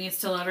 Enemies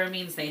to lover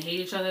means they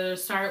hate each other to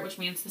start, which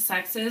means the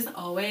sex is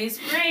always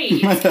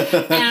great.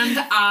 And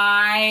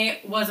I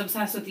was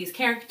obsessed with these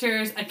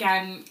characters.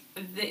 Again,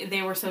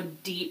 they were so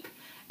deep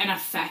and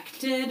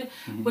affected,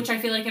 which I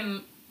feel like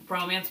in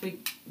romance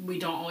we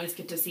don't always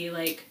get to see,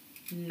 like,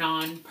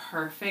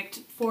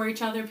 non-perfect for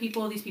each other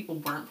people. These people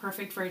weren't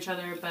perfect for each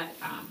other, but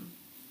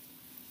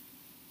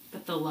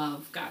the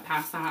love got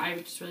past that. I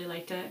just really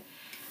liked it.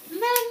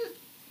 And then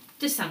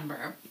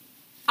December.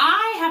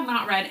 I have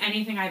not read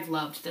anything I've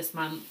loved this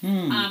month.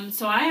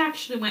 So I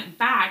actually went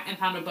back and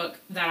found a book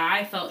that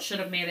I felt should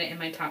have made it in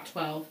my top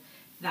 12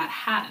 that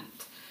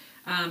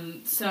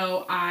hadn't.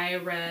 So I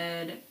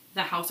read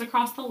The House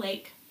Across the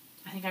Lake.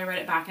 I think I read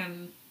it back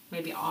in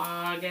maybe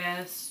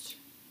August,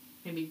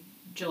 maybe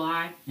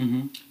July.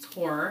 It's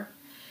horror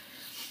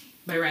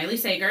by Riley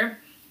Sager.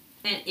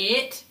 And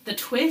the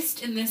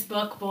twist in this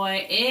book,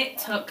 boy, it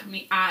took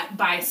me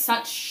by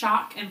such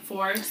shock and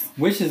force.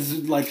 Which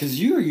is, like, because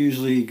you're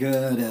usually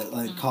good at,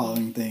 like,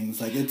 calling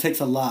things. Like, it takes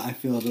a lot, I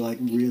feel, to, like,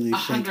 really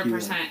shake you.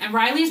 100%. And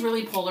Riley's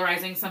really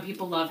polarizing. Some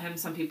people love him,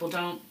 some people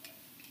don't.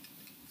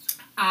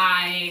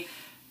 I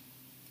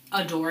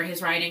adore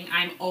his writing.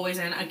 I'm always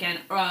in, again,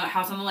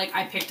 House on the Lake,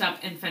 I picked up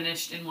and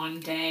finished in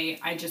one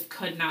day. I just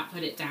could not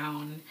put it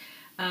down.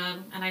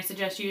 And I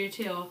suggest you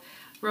do, too.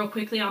 Real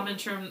quickly, I'll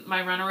mention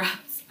my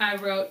runner-ups. I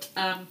wrote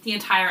the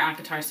entire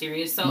ACOTAR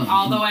series. So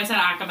although I said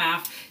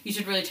ACOMAF, you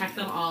should really check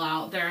them all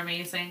out. They're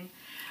amazing.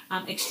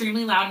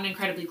 Extremely Loud and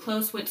Incredibly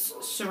Close, which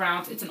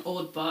surrounds... It's an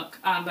old book,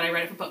 but I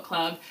read it for book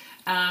club.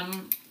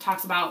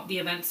 Talks about the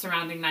events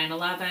surrounding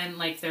 9/11.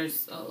 Like,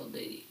 there's...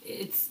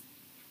 it's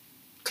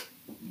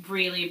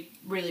really,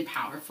 really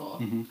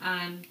powerful.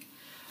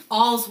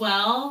 All's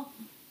Well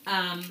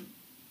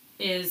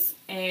is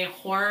a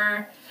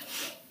horror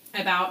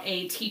about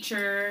a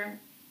teacher...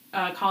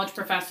 a college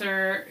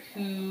professor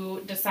who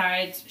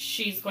decides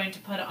she's going to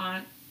put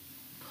on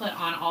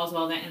All's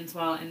Well That Ends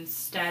Well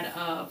instead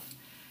of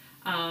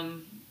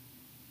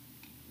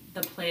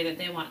the play that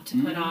they want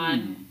to put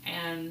on,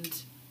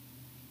 and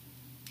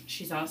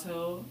she's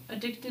also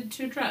addicted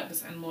to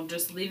drugs, and we'll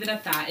just leave it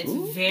at that. It's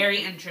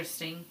very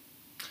interesting.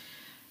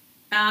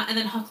 And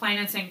then Hook, Line,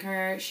 and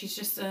Sinker. She's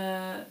just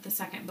the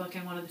second book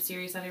in one of the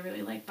series that I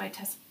really like by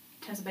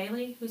Tessa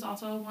Bailey, who's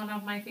also one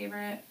of my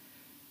favorite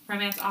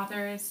romance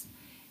authors.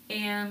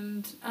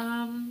 And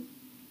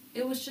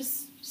it was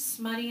just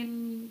smutty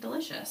and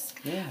delicious.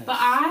 Yes. But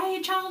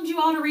I challenge you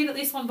all to read at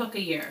least one book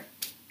a year.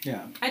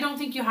 Yeah. I don't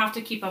think you have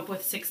to keep up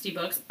with 60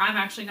 books. I'm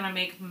actually going to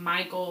make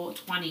my goal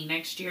 20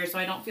 next year, so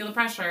I don't feel the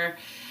pressure.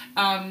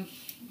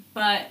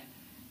 But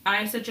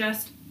I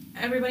suggest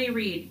everybody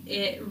read.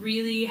 It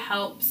really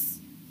helps.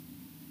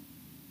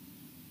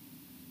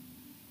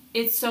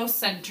 It's so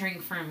centering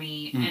for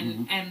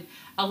me and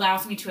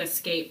allows me to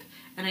escape.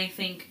 And I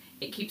think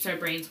it keeps our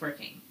brains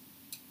working.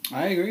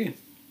 I agree.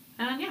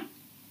 And yeah.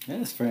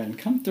 Yes, friend.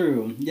 Come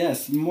through.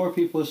 Yes, more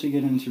people should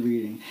get into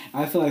reading.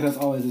 I feel like that's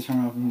always a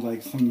turn off when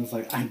like someone's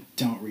like, I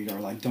don't read or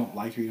like don't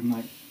like to read. I'm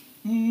like,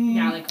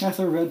 yeah, like that's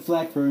a red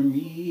flag for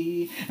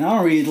me. And I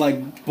don't read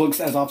like books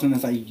as often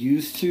as I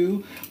used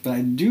to, but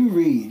I do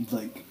read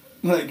like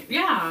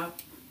yeah.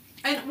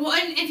 And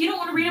if you don't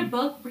want to read a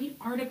book, read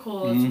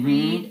articles.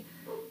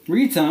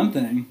 Read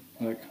something.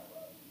 Like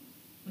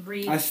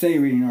read. I say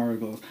reading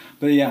articles,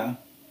 but yeah,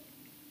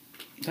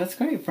 that's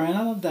great, friend.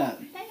 I love that.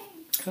 Thanks.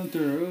 Come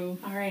through.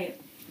 All right,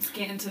 let's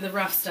get into the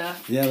rough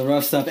stuff. Yeah, the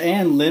rough stuff.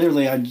 And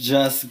literally, I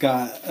just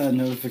got a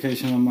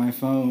notification on my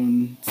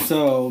phone.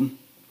 So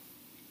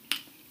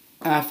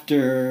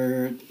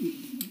after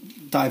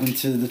dive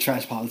into the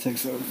trash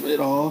politics of it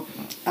all,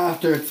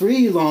 after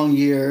 3 long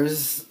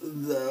years,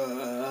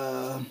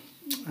 and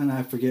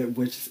I forget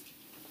which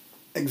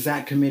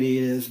exact committee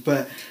it is,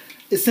 but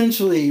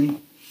essentially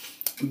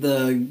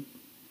the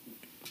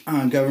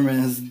government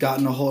has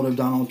gotten a hold of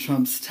Donald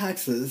Trump's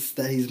taxes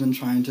that he's been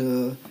trying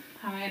to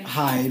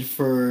hide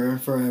for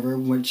forever,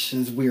 which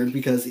is weird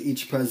because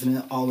each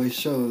president always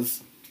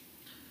shows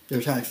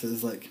their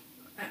taxes. Like,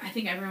 I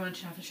think everyone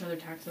should have to show their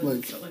taxes. Like,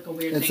 it's like a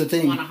weird it's thing a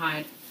thing to want to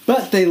hide.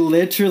 But they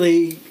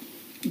literally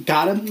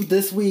got him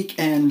this week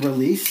and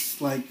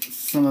released like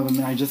some of them.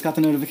 And I just got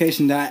the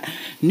notification that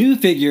new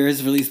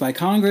figures released by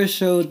Congress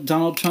showed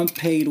Donald Trump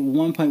paid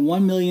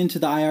 $1.1 million to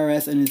the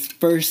IRS in his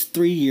first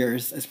 3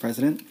 years as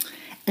president,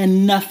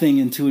 and nothing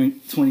in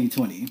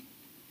 2020.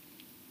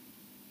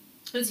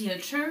 Is he a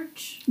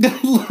church?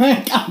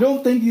 Like, I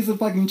don't think he's a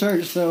fucking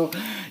church. So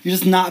you're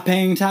just not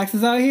paying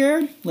taxes out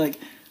here. Like,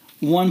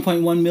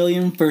 1.1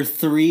 million for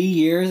 3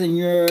 years, and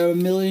you're a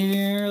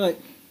millionaire.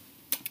 Like,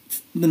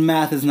 the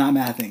math is not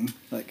mathing.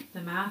 Like,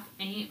 the math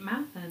ain't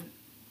mathin'.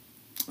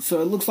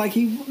 So it looks like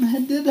he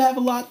did have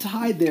a lot to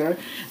hide there,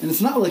 and it's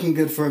not looking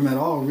good for him at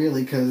all,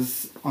 really,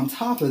 because on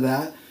top of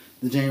that,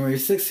 the January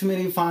 6th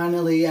committee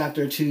finally,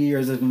 after 2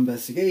 years of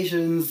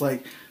investigations,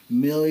 like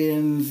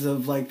millions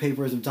of like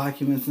papers of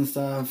documents and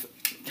stuff,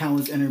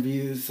 countless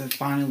interviews, have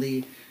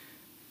finally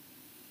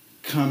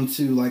come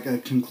to like a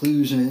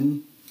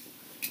conclusion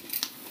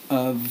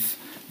of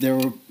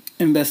their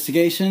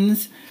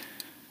investigations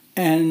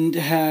and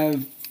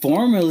have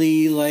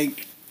formally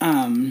like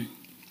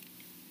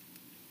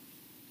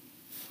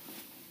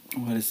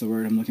what is the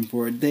word I'm looking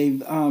for?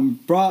 They've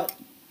brought,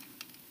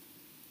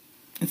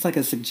 it's like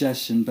a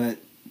suggestion, but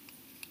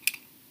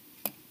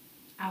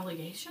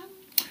allegation?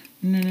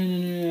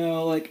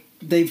 No. Like,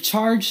 they've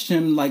charged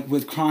him like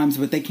with crimes,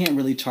 but they can't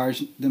really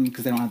charge them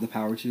because they don't have the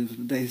power to.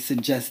 They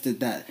suggested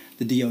that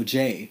the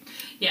DOJ,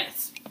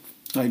 yes,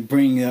 like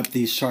bring up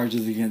these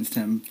charges against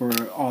him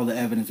for all the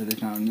evidence that they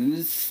found, and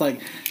it's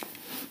like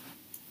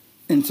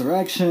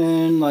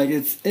insurrection, like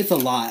it's a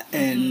lot,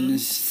 and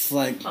it's just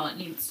like, well, it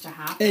needs to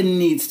happen. It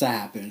needs to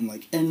happen,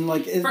 like, and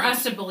like for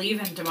us to believe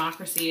in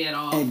democracy at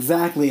all.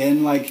 Exactly,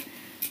 and like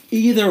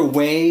either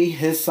way,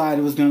 his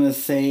side was gonna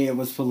say it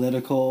was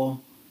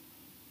political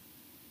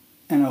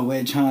and a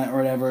witch hunt or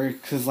whatever,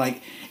 because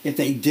like if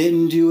they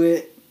didn't do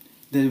it,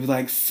 they'd be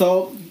like,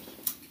 so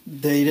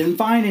they didn't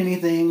find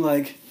anything,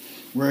 like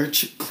we're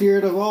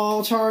cleared of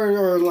all charge,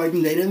 or like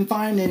they didn't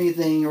find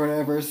anything or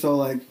whatever, so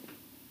like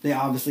they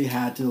obviously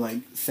had to like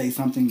say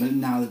something. But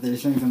now that they're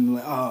saying something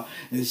like, oh,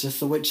 it's just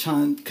a witch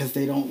hunt because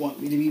they don't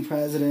want me to be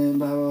president,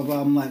 blah blah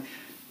blah, I'm like,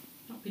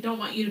 we don't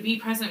want you to be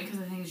president because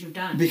of the things you've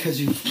done,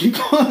 because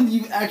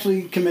you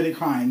actually committed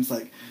crimes.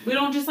 Like, we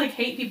don't just like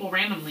hate people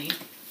randomly.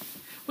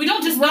 We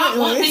don't just not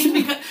want things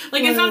because,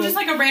 like, it's not just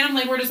like a random,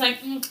 like, we're just like,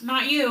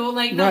 not you.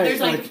 Like, no,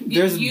 there's like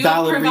there's you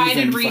valid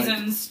provided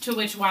reasons to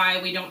which why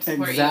we don't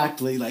support you.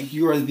 Exactly. Like,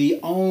 you are the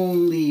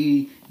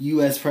only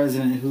U.S.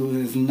 president who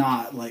is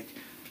not, like,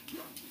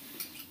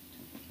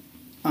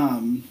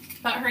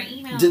 but her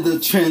email did the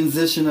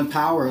transition of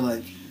power,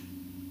 like,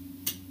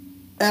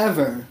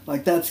 ever.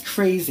 Like, that's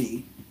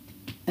crazy.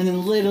 And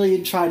then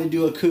literally try to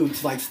do a coup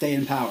to, like, stay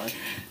in power.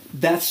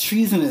 That's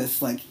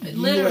treasonous. Like,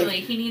 literally,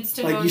 he needs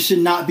to. Like, you should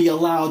not be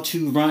allowed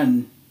to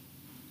run,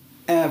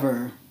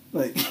 ever.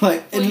 Like.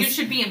 Well, you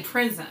should be in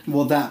prison.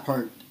 Well, that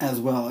part as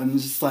well, and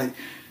it's just like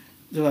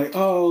they're like,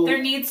 oh.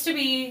 There needs to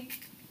be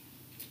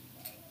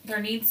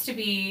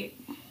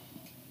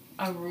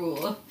a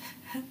rule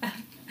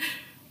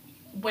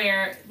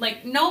where,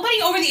 like,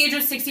 nobody over the age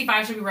of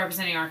 65 should be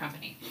representing our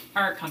country.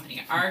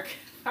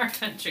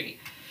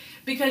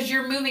 because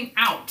you're moving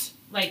out.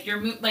 Like,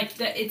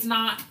 it's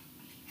not...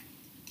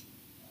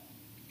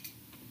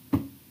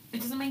 It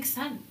doesn't make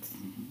sense.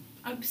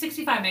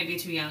 65 may be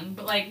too young,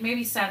 but, like,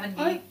 maybe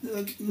 70.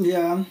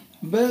 Yeah.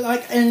 But,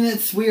 like, and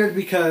it's weird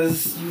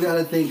because you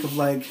gotta think of,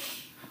 like,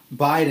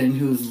 Biden,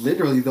 who's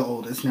literally the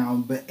oldest now,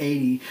 but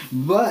 80.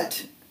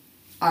 But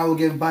I will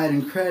give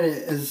Biden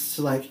credit as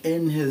to, like,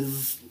 in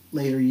his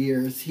later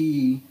years,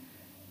 he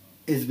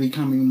is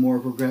becoming more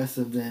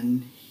progressive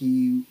than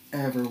he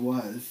ever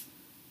was.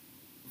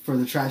 For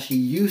the trash he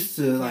used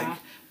to, like... Yeah.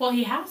 Well,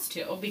 he has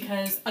to,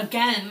 because,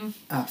 again...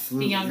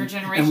 Absolutely. The younger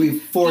generation... And we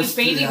forced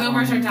these baby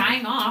boomers are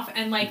dying off,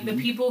 and, like, the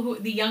people who...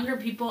 The younger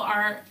people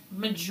are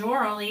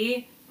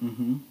majorly...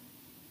 Mm-hmm.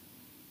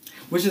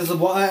 Which is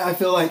why I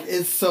feel like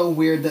it's so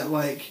weird that,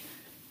 like,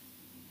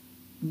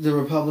 the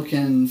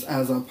Republicans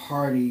as a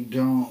party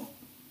don't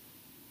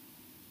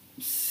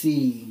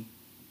see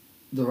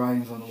the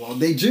writings on the wall.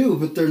 They do,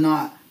 but they're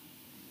not...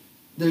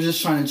 They're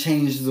just trying to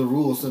change the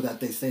rules so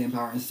that they stay in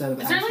power instead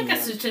of... Is there, like, a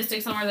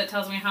statistic somewhere that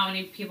tells me how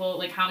many people,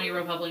 like, how many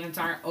Republicans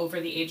are over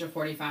the age of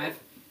 45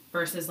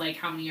 versus, like,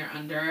 how many are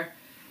under,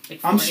 like,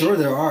 40? I'm sure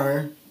there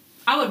are.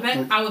 I would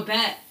bet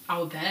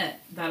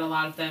that a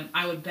lot of them,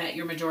 I would bet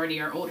your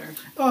majority are older.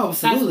 Oh,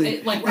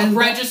 absolutely.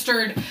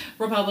 Registered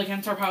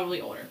Republicans are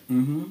probably older.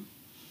 Mm-hmm.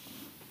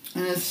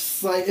 And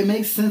it's, like, it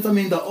makes sense. I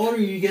mean, the older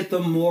you get, the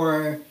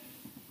more...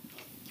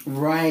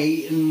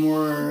 right and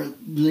more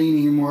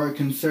leaning, more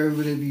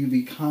conservative you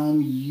become,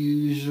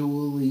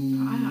 usually.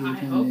 I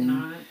hope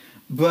not.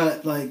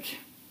 But, like...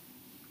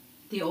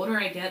 The older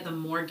I get, the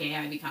more gay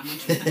I become.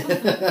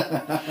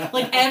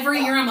 Like,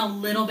 every year I'm a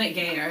little bit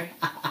gayer.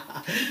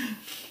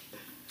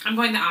 I'm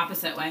going the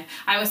opposite way.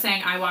 I was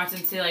saying I walked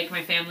into, like,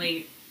 my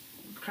family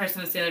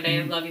Christmas the other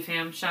day. Love you,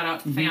 fam. Shout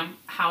out to fam.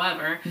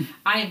 However,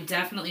 I am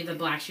definitely the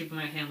black sheep of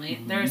my family.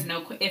 There is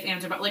no if,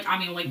 answer, but, like, I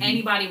mean, like,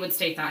 anybody would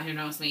state that who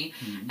knows me.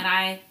 And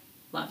I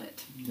love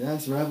it.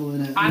 Yes, revel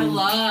in it. I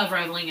love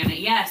reveling in it.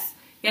 Yes.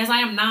 Yes, I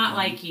am not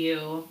like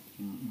you.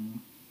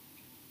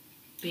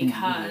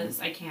 Because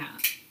I can't.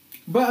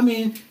 But, I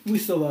mean, we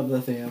still love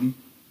the fam.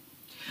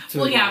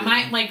 Well,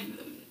 yeah, like...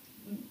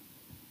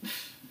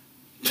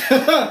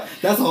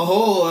 That's a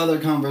whole other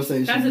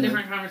conversation. That's a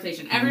different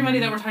conversation. Everybody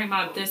that we're talking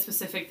about, this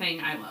specific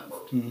thing, I love.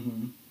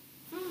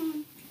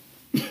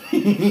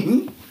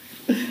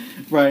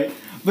 Right.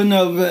 But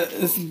no,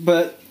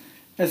 but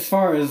as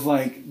far as,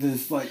 like,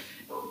 this, like,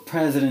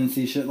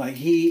 presidency shit, like,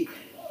 we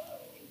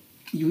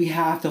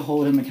have to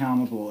hold him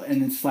accountable.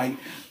 And it's like,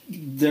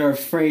 they're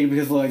afraid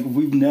because, like,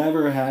 we've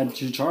never had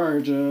to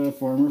charge a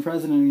former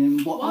president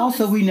again. Well,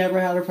 also, we never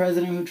had a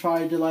president who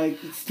tried to, like,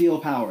 steal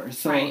power.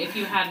 So right, if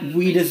you hadn't...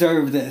 We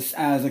deserve this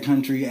as a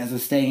country, as a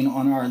stain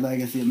on our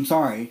legacy. I'm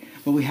sorry,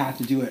 but we have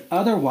to do it.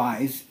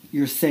 Otherwise,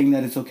 you're saying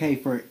that it's okay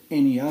for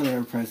any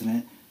other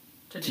president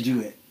to do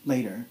it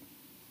later.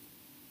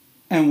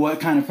 And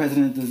what kind of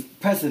precedent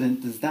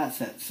does that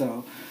set?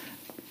 So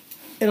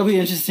it'll be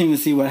interesting to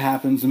see what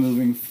happens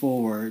moving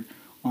forward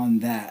on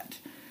that.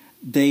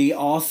 They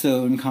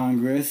also, in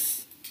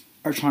Congress,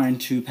 are trying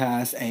to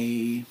pass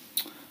a,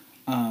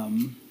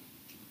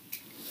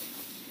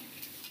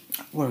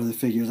 what are the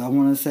figures? I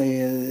want to say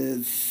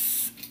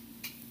it's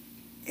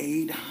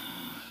 8,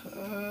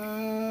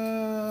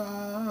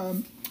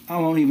 I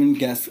won't even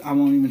guess. I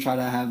won't even try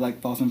to have,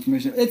 like, false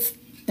information. It's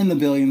in the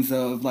billions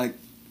of, like,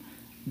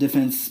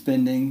 defense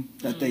spending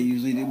that they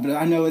usually do. But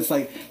I know it's,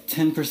 like,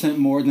 10%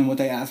 more than what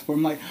they ask for.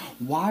 I'm like,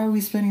 why are we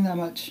spending that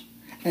much?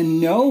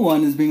 And no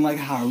one is being like,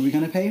 how are we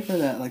going to pay for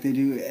that? Like they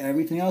do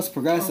everything else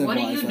progressive. What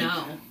do you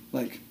know?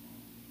 Like,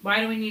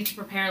 why do we need to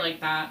prepare like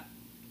that?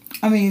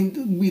 I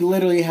mean, we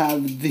literally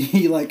have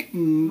the, like,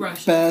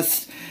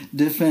 best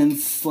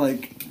defense,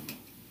 like,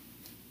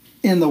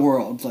 in the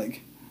world.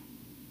 Like,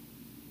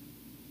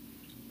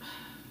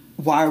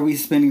 why are we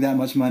spending that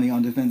much money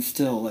on defense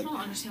still? Like, I don't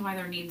understand why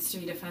there needs to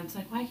be defense.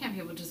 Like, why can't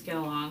people just get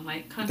along?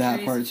 Like, countries...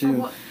 That part,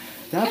 too.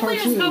 Can't we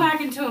just go back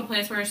into a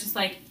place where it's just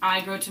like,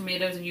 I grow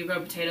tomatoes and you grow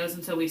potatoes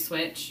until we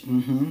switch?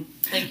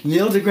 Like,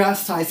 Neil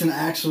deGrasse Tyson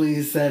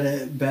actually said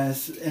it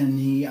best, and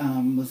he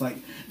was like,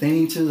 they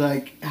need to,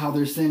 like, how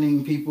they're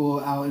sending people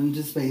out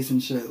into space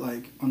and shit,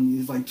 like, on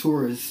these, like,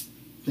 tourist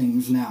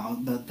things now,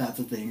 that's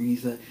a thing. He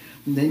said,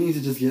 they need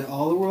to just get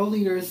all the world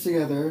leaders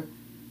together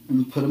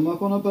and put them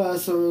up on a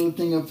bus or a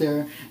thing up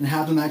there and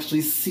have them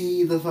actually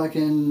see the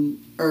fucking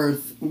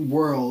Earth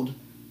world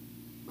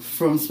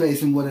from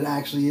space and what it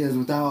actually is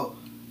without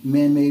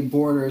man-made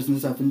borders and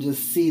stuff, and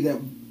just see that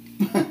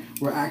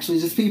we're actually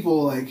just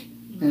people, like,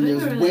 and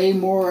there's way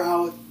more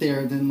out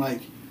there than,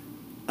 like,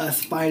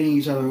 us fighting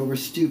each other over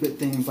stupid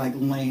things like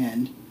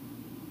land,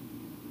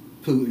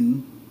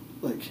 Putin,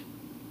 like.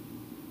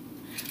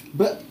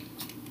 But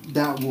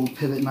that will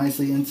pivot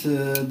nicely into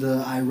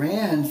the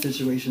Iran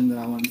situation that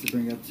I wanted to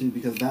bring up too,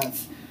 because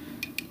that's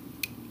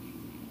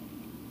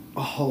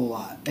a whole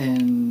lot,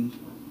 and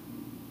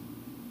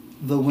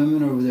the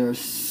women over there are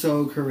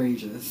so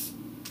courageous.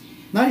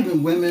 Not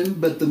even women,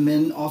 but the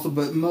men also,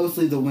 but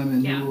mostly the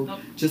women who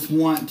just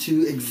want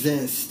to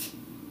exist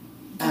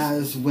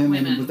as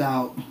women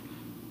without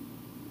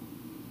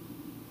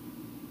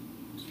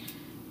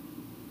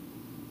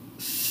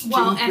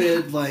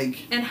stupid,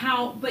 and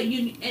how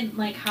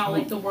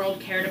the world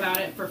cared about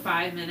it for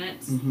 5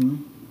 minutes. Mm-hmm.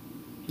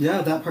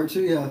 Yeah, that part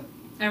too. Yeah.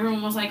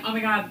 Everyone was like, "Oh my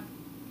God,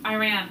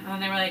 Iran," and then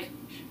they were like,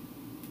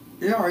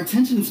 "Yeah, our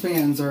attention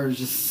spans are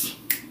just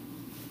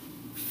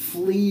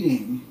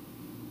fleeting."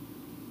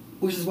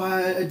 Which is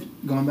why,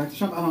 going back to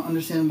Trump, I don't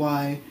understand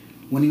why,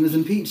 when he was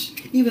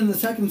impeached, even the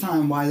second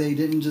time, why they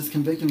didn't just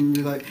convict him and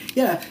be like,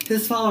 yeah,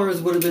 his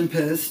followers would have been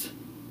pissed,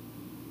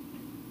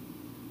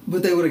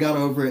 but they would have got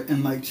over it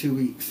in 2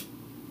 weeks.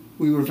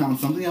 We would have found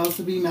something else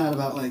to be mad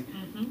about.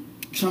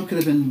 Trump could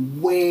have been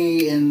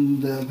way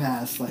in the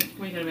past.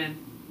 We could have been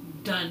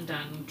done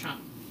with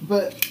Trump.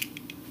 But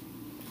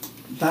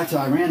back to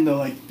Iran,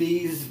 though,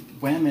 these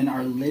women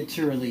are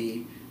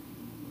literally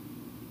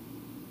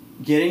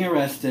getting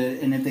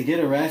arrested, and if they get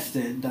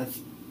arrested, that's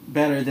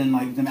better than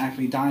them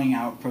actually dying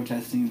out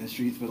protesting in the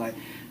streets, but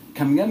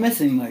coming up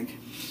missing.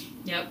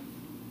 Yep.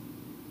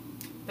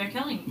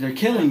 They're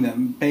killing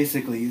them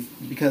basically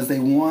because they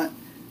want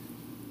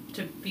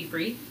to be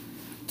free.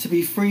 To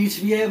be free,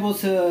 to be able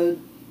to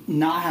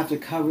not have to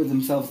cover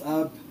themselves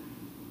up.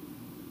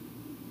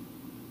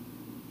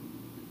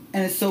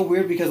 And it's so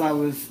weird because I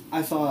was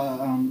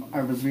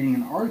reading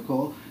an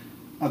article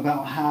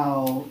about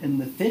how in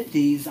the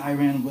 50s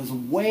Iran was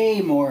way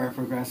more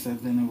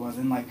progressive than it was,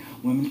 and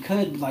women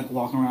could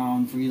walk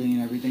around freely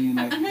and everything,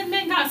 and then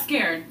men got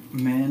scared.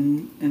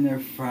 Men in their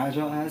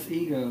fragile ass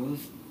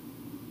egos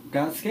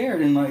got scared,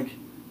 and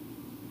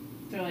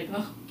they're like,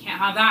 oh, can't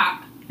have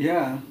that.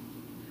 Yeah.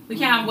 We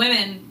can't have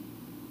women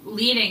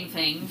leading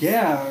things.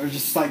 Yeah, or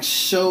just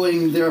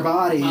showing their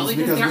bodies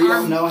because we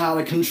don't know how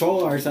to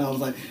control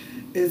ourselves.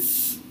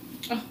 It's.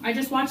 Oh, I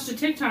just watched a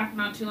TikTok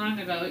not too long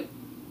ago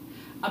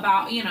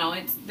about,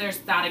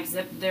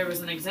 there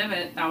was an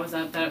exhibit that was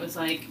up that it was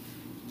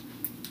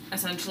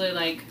essentially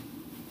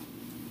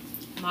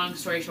long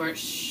story short,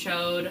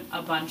 showed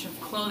a bunch of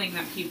clothing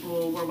that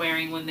people were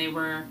wearing when they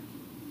were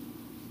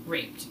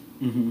raped.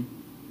 Mm-hmm.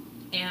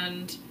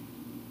 And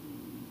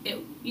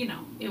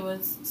it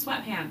was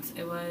sweatpants,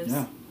 it was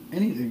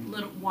anything,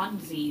 little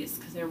onesies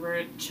because there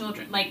were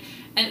children,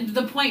 and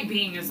the point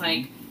being is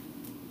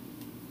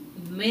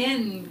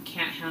men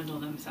can't handle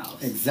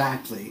themselves.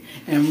 Exactly.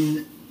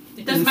 And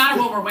it doesn't matter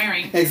what we're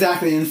wearing.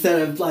 Exactly.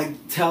 Instead of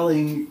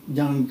telling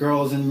young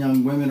girls and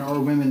young women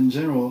or women in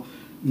general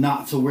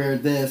not to wear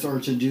this or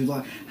to do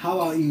how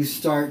about you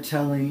start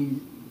telling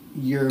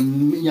your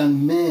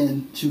young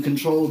men to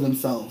control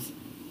themselves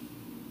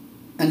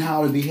and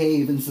how to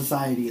behave in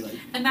society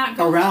and that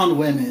around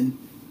women.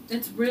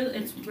 It's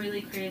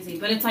really crazy.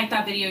 But it's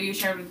that video you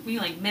shared with me,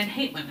 men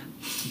hate women.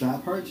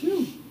 That part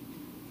too.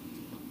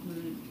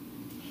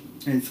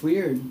 It's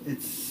weird.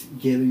 It's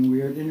giving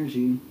weird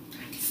energy.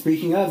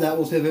 Speaking of, that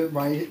will pivot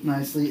right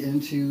nicely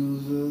into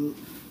the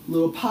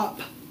little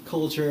pop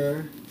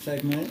culture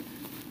segment.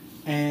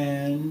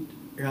 And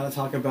we're going to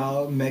talk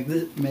about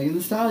Meagan Thee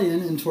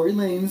Stalion and Tory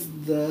Lanez,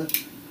 the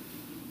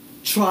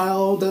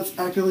trial that's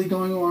actually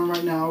going on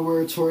right now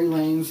where Tory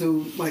Lanez,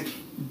 who,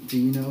 do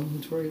you know who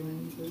Tory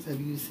Lanez is?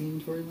 Have you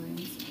seen Tory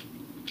Lanez?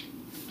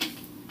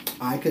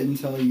 I couldn't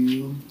tell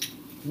you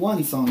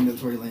one song that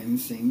Tory Lanez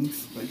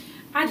sings,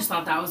 I just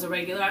thought that was a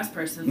regular-ass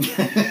person.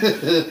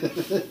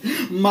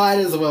 Might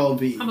as well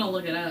be. I'm going to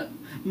look it up.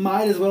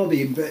 Might as well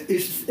be. But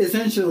it's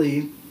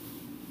essentially,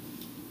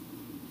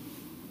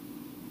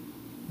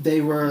 they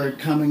were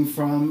coming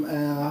from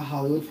a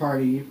Hollywood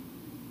party,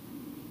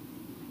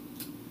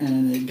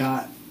 and it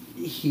got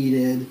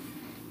heated.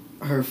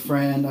 Her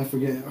friend, I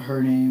forget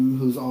her name,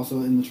 who's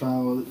also in the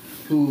trial,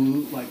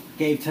 who,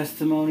 gave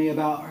testimony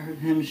about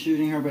him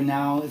shooting her, but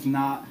now is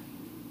not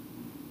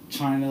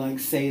trying to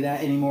say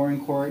that anymore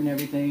in court and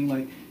everything.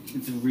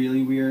 It's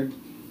really weird.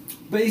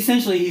 But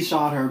essentially he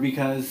shot her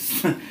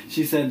because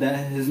she said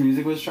that his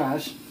music was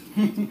trash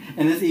and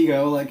his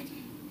ego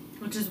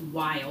which is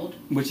wild.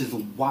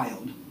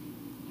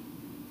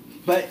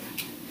 But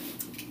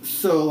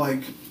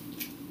so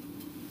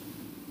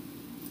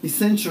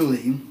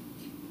essentially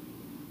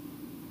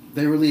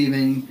they were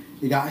leaving.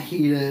 It got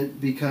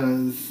heated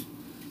because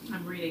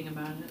I'm reading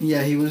about it.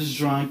 Yeah, he was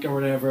drunk or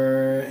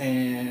whatever,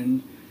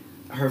 and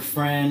her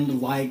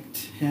friend liked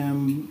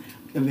him.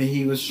 I mean,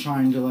 he was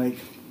trying to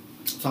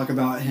talk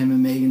about him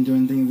and Megan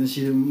doing things, and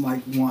she didn't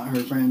want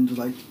her friend to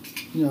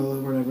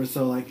whatever.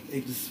 So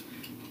it just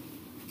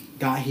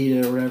got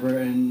heated or whatever,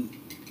 and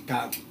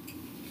got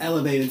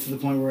elevated to the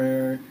point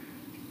where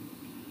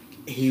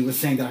he was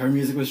saying that her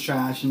music was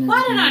trash and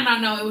everything. Why did I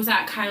not know it was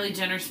at Kylie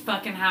Jenner's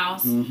fucking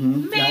house?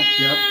 Mm-hmm.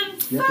 Man,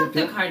 fuck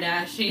the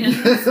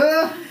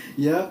Kardashians.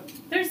 Yep.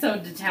 They're so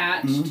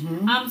detached.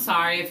 Mm-hmm. I'm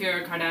sorry if you're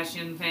a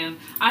Kardashian fan.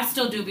 I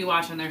still do be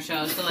watching their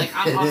shows, so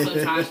I'm also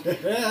detached.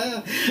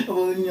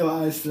 Well,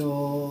 I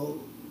still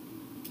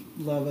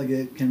love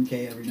Kim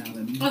K every now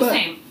and then. Well,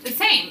 same.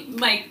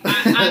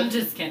 I'm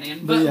just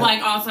kidding. But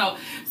also,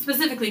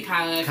 specifically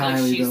Kylie.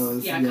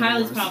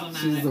 Kylie's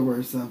problematic. She's the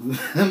worst of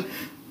them.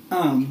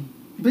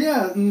 But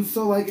yeah, and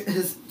so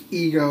his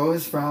ego,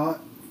 his frail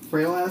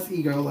ass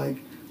ego,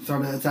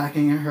 started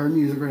attacking her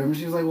music or whatever.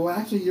 She was like, well,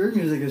 actually, your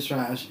music is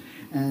trash.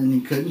 And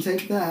he couldn't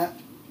take that.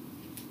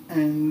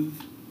 And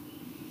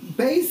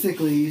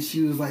basically,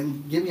 she was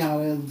like, get me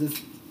out of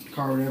this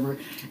car or whatever.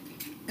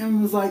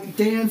 And was like,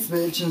 dance,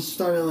 bitch, and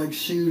started like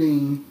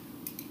shooting,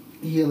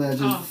 he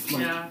alleges,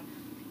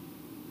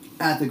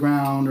 at the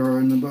ground or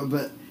in the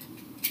but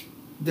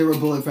there were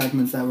bullet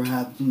fragments that were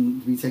happening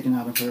to be taken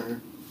out of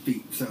her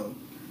feet. So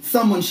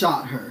someone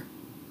shot her.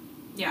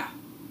 Yeah.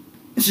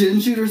 She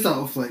didn't shoot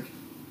herself, like.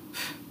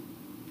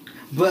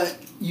 But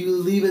you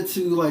leave it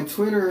to like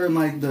Twitter and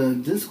like the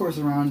discourse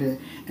around it,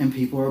 and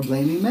people are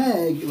blaming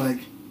Meg, like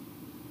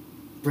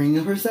bringing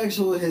up her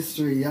sexual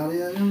history, yada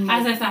yada.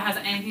 As if that has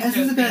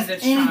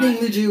anything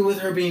to do with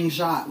her being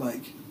shot.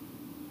 Like,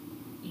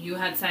 you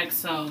had sex,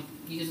 so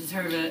you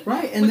deserve it.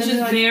 Right, and which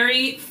then is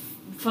very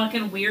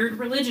fucking weird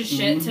religious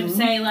shit to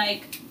say.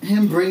 Like,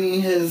 him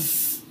bringing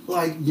his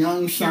like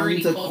young son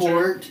to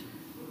court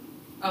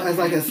as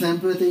like a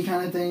sympathy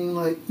kind of thing.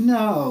 Like,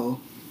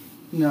 no.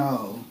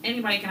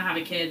 Anybody can have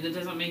a kid. That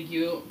doesn't make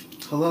you.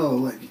 Hello,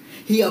 like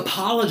he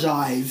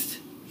apologized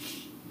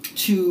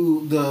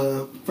to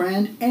the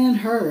friend and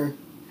her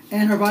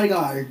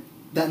bodyguard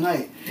that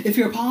night. If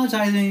you're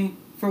apologizing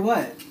for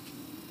what?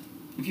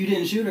 If you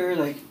didn't shoot her,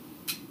 like,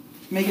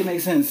 make it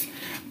make sense.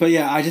 But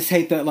yeah, I just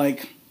hate that,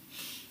 like,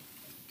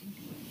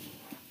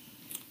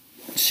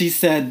 she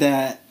said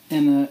that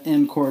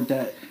in court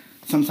that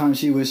sometimes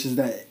she wishes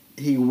that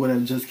he would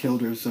have just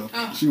killed her, so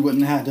she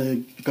wouldn't have had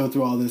to go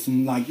through all this,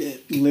 and like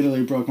it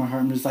literally broke my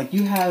heart. I'm just like,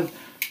 you have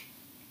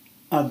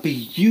a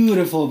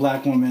beautiful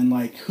black woman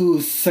like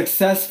who's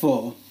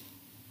successful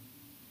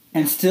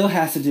and still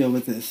has to deal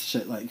with this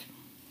shit, like.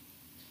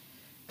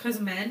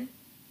 'Cause men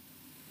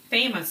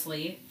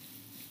famously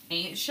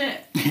ain't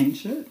shit. Ain't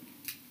shit.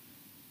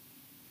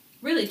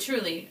 Really,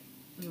 truly,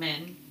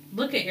 men,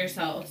 look at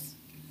yourselves.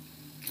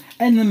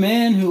 And the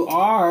men who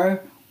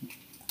are,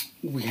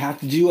 we have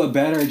to do a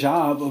better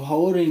job of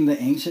holding the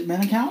ancient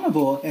men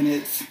accountable. And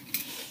it's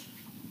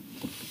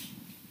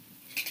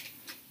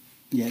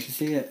yet to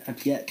see it.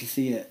 I've yet to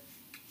see it.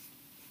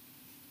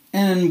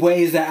 And in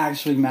ways that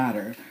actually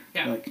matter.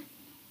 Yeah. Like,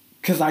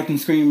 because I can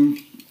scream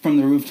from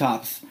the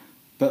rooftops,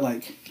 but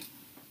like,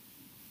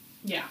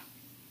 yeah.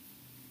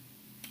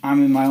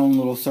 I'm in my own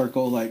little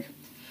circle, like.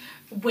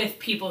 With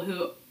people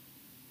who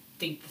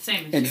think the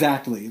same as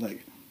exactly, you.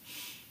 Like.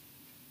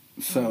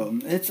 So,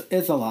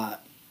 it's a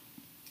lot.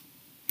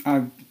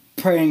 I'm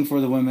praying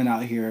for the women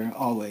out here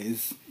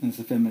always as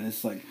a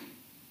feminist, like.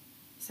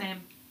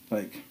 Same.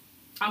 Like.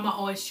 I'm gonna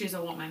always choose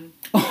a woman.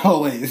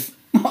 Always,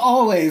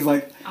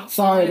 like.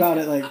 Sorry about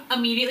it, like.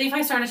 Immediately, if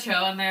I start a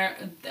show and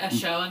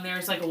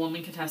there's like a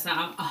woman contestant,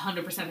 I'm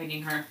 100%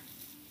 picking her.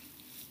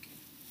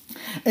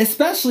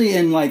 Especially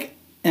in like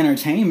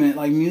entertainment,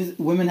 like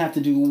women have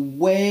to do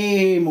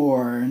way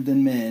more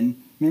than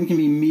men. Men can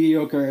be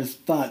mediocre as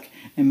fuck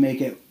and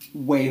make it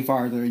way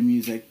farther in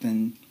music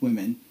than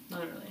women.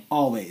 Literally.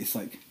 Always,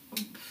 like.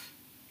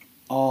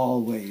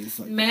 Always,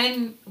 like.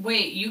 Men,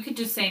 wait, you could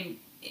just say,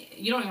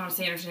 you don't even want to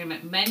say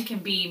entertainment. Men can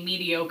be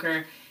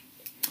mediocre.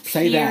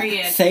 Say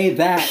period. That. Say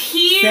that.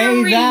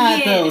 Period. Say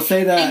that, though.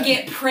 Say that. And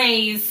get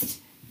praised.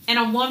 And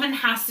a woman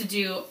has to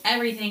do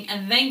everything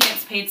and then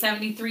gets paid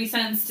 73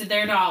 cents to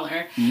their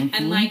dollar. Mm-hmm.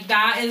 And, like,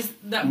 that is...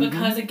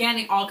 because, again,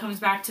 it all comes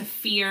back to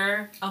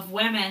fear of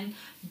women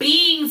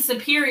being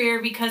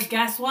superior because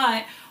guess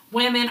what?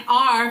 Women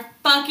are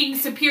fucking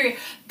superior.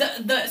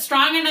 The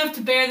strong enough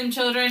to bear them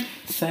children.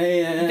 Say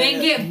it.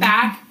 Then get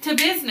back to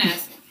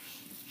business.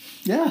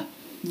 Yeah.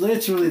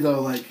 Literally,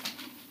 though, like...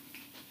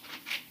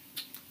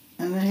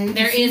 And I hate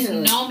there is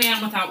no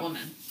man without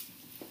woman.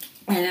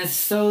 And it's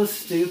so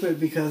stupid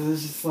because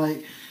it's just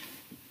like,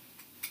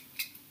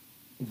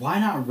 why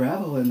not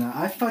revel in that?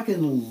 I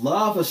fucking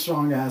love a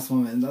strong ass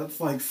woman.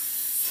 That's like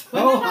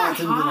so hot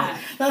to me. Like,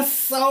 that's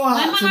so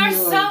hot to me. Women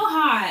are so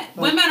hot.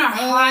 Women are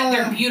hot.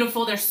 They're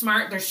beautiful. They're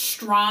smart. They're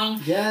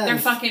strong. Yes. They're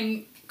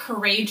fucking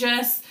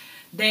courageous.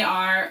 They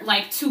are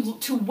like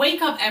to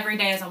wake up every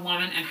day as a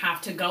woman and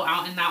have to go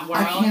out in that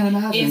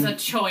world is a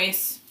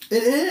choice.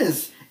 It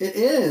is. It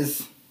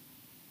is.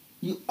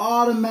 You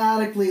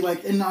automatically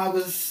like, and I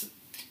was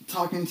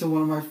talking to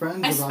one of my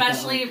friends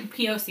especially about that,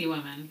 like, POC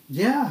women.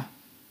 Yeah.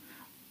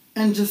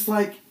 And just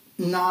like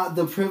not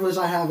the privilege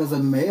I have as a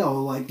male,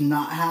 like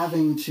not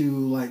having to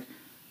like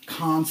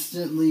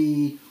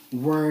constantly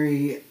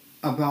worry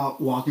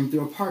about walking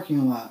through a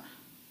parking lot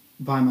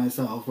by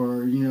myself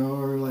or, you know,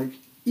 or like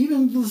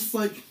even just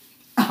like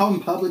out in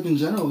public in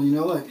general, you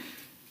know, like.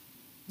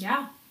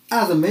 Yeah.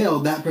 As a male,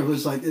 that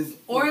privilege like is.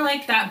 Or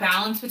like that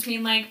balance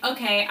between like,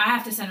 okay, I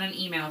have to send an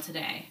email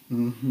today.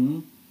 Mm-hmm.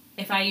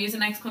 If I use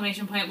an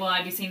exclamation point, will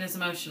I be seen as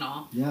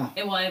emotional? Yeah.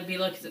 Will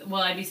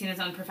I be seen as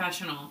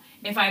unprofessional?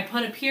 If I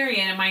put a period,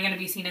 am I going to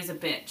be seen as a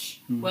bitch?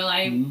 Mm-hmm. Will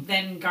I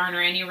then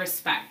garner any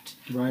respect?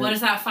 Right. What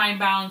is that fine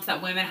balance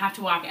that women have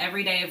to walk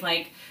every day of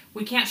like,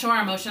 we can't show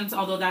our emotions,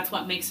 although that's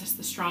what makes us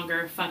the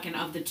stronger fucking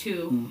of the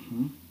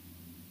two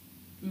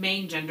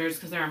main genders,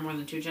 because there are more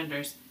than two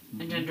genders,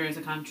 and gender is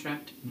a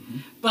construct. Mm-hmm.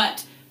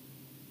 But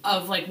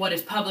of, like, what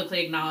is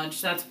publicly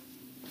acknowledged. That's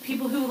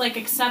people who, like,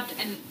 accept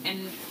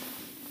and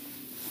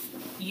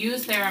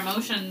use their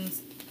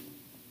emotions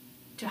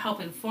to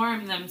help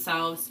inform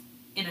themselves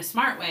in a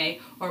smart way,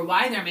 or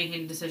why they're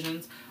making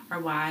decisions, or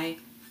why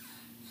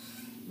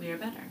we are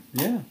better.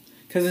 Yeah,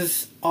 because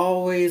it's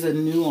always a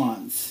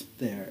nuance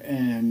there,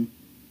 and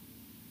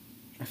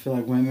I feel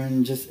like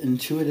women just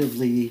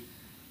intuitively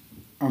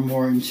are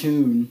more in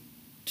tune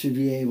to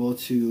be able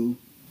to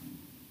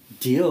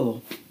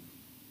deal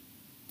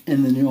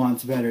in the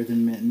nuance better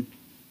than men.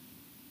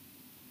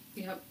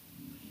 Yep.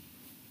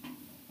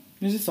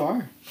 They just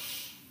are.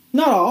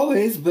 Not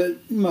always,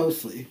 but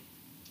mostly.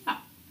 Yeah.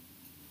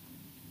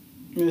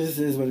 It just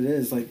is what it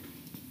is. Like,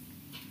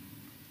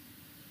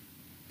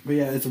 but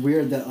yeah, it's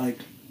weird that, like,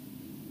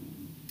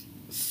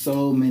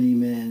 so many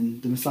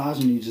men, the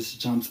misogyny just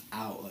jumps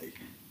out, like.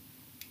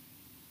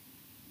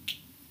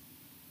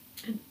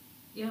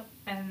 Yep,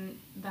 and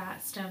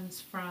that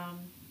stems from...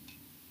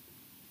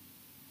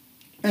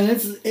 And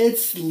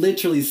it's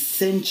literally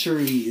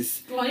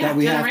centuries that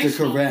we have to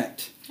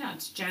correct. Yeah,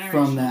 it's generational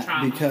from that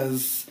trauma.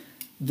 Because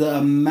the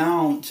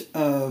amount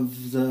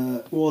of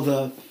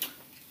the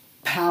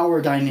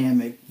power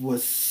dynamic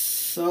was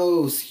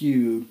so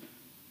skewed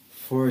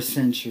for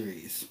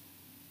centuries.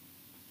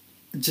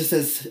 Just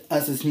as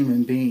us as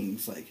human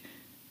beings, like.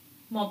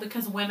 Well,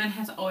 because women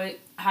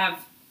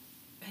have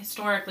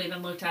historically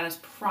been looked at as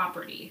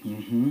property.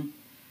 Mm-hmm.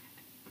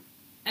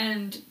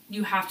 And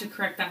you have to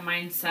correct that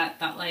mindset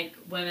that, like,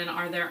 women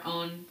are their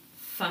own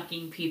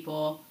fucking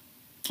people.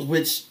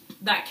 Which...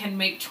 that can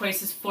make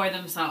choices for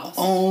themselves.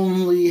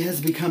 Only has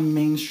become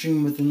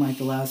mainstream within, like,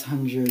 the last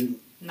 100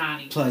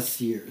 plus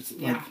years.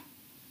 Like, yeah.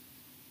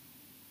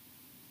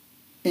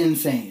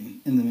 Insane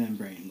in the men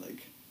brain,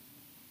 like.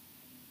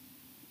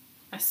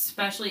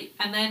 Especially,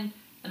 and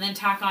then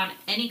tack on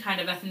any kind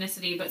of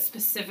ethnicity, but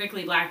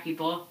specifically black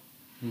people.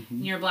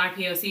 Mm-hmm. Near black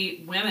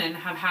POC, women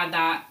have had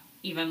that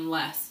even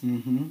less.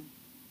 Mm-hmm.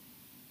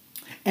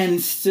 And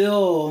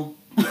still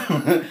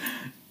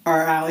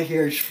are out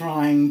here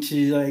trying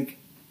to, like,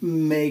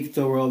 make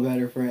the world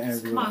better for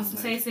everyone. Come on, like,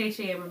 say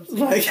Stacey Abrams.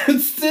 Like,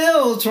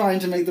 still trying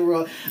to make the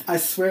world... I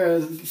swear,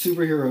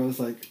 superheroes,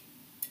 like...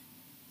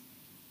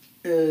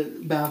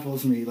 It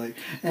baffles me, like...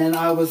 And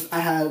I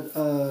had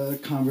a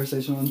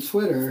conversation on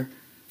Twitter,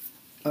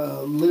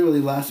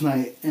 literally last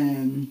night,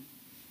 and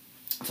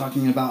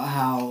talking about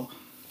how...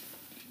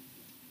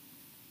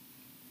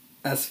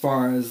 as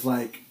far as,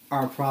 like,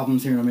 our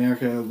problems here in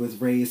America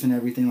with race and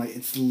everything, like,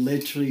 it's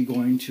literally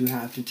going to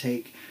have to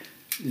take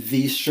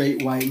these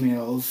straight white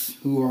males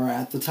who are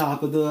at the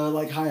top of the,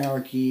 like,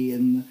 hierarchy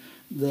and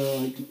the,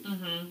 like,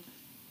 mm-hmm.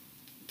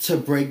 to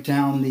break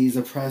down these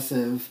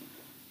oppressive,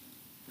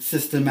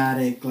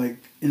 systematic, like,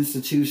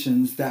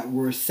 institutions that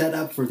were set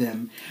up for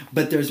them,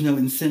 but there's no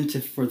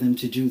incentive for them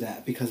to do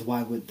that, because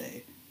why would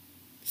they?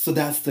 So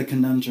that's the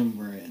conundrum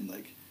we're in,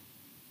 like.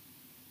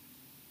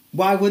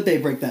 Why would they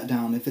break that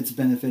down if it's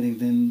benefiting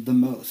them the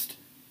most?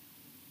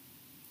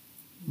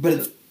 But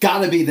it's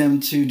gotta be them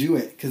to do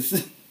it,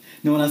 because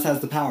no one else has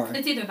the power.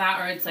 It's either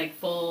that or it's, like,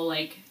 full,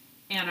 like,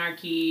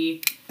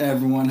 anarchy.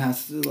 Everyone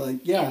has to, like,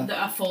 yeah.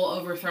 A full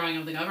overthrowing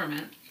of the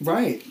government.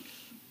 Right.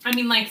 I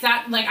mean, like,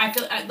 that, like, I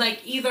feel, like,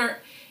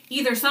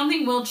 either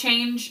something will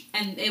change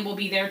and it will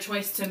be their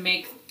choice to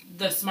make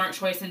the smart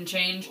choice and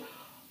change,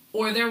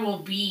 or there will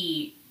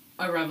be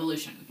a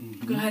revolution.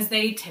 Mm-hmm. Because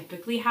they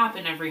typically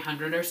happen every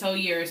 100 or so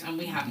years, and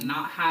we have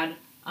not had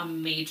a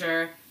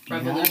major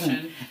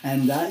revolution.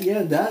 And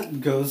that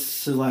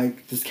goes to,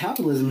 like, this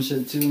capitalism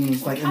shit too, and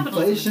it's, like,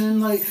 inflation,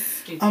 like,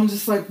 stupid. I'm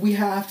just like, we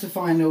have to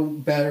find a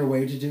better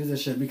way to do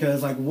this shit,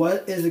 because, like,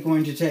 what is it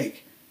going to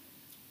take?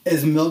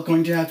 Is milk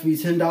going to have to be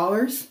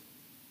 $10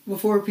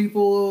 before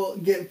people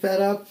get fed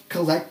up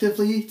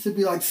collectively to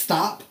be like,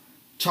 stop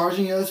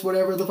charging us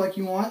whatever the fuck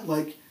you want?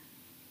 Like,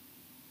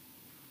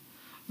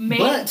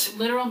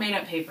 literal made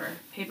up paper.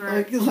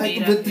 But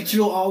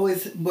you'll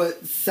always.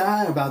 What's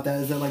sad about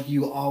that is that, like,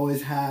 you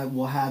always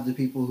will have the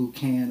people who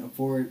can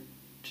afford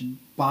to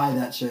buy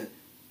that shit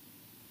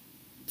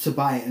to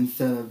buy it,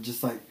 instead of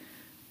just, like,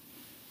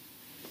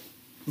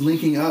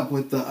 linking up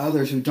with the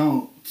others who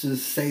don't to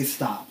say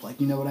stop. Like,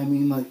 you know what I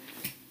mean? Like,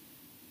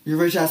 your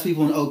rich ass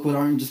people in Oakwood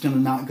aren't just gonna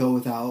not go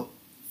without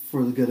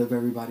for the good of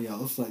everybody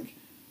else. Like.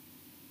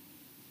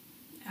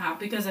 Yeah,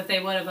 because if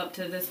they would have up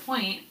to this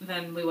point,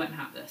 then we wouldn't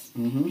have this.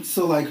 Mm-hmm.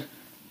 So, like,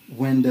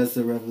 when does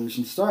the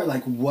revolution start?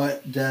 Like,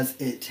 what does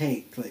it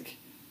take, like,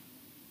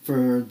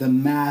 for the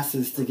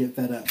masses to get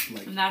fed up?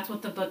 Like, and that's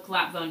what the book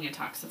Lapvonia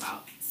talks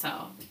about.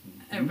 So,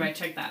 everybody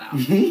check that out.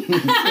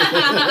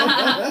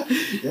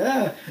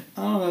 Yeah.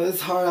 I don't know.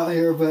 It's hard out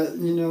here, but,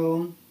 you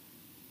know,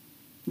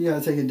 you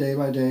gotta take it day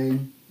by day.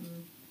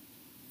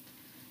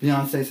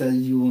 Beyonce said,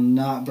 "You will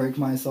not break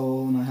my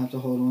soul," and I have to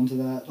hold on to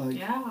that. Like,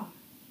 yeah.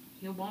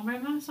 You won't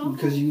break my soul?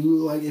 Because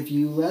if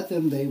you let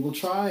them, they will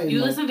try. And,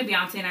 you listen to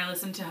Beyonce, and I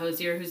listen to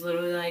Hosier, who's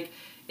literally like,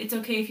 it's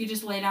okay if you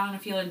just lay down in a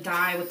field and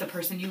die with the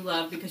person you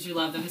love because you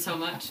love them so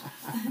much.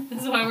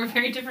 This is why we're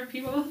very different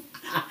people.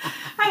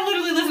 I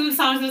literally listen to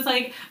songs that's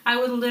like, I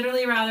would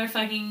literally rather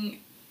fucking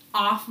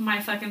off my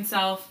fucking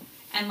self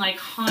and, like,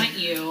 haunt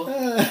you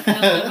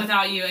and live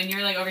without you, and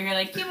you're, like, over here,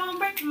 like, you won't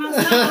break my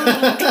soul.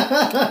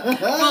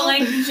 But,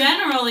 like,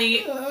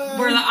 generally,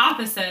 we're the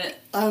opposite.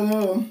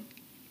 I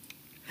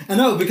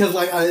know, because,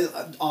 like, I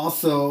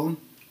also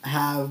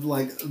have,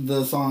 like,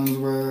 the songs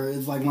where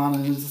it's, like,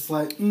 Lana is just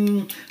like,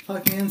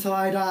 fuck me until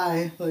I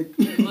die. Like,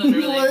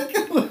 literally.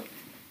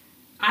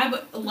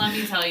 Let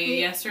me tell you,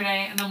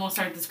 yesterday, and then we'll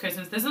start this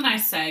Christmas. This is a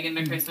nice seg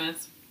into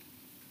Christmas.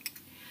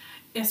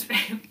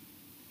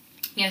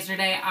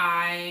 Yesterday,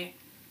 I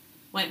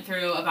went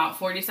through about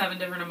 47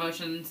 different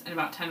emotions in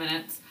about 10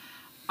 minutes.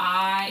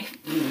 I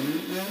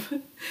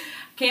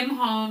came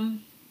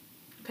home,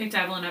 picked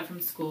Evelyn up from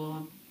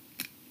school.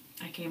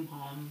 I came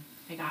home.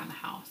 I got in the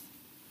house.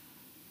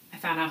 I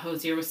found out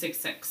Hosier was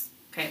 6'6".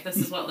 Okay, this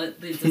is what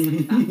leads us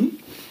into that.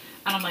 And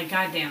I'm like,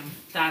 God damn,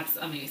 that's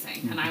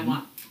amazing. And I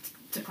want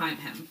to climb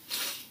him.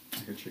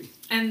 Like a tree.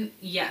 And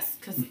yes,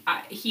 because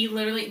he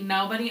literally,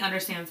 nobody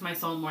understands my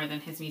soul more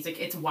than his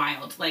music. It's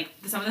wild. Like,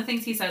 some of the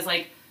things he says,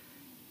 like,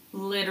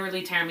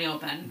 literally tear me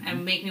open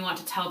and make me want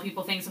to tell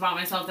people things about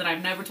myself that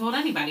I've never told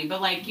anybody.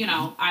 But, like, you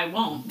know, I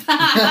won't.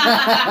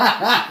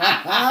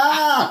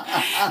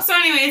 So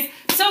anyways,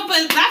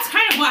 but that's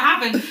kind of what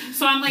happened.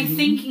 So I'm, like,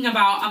 thinking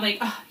about, I'm like,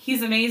 oh,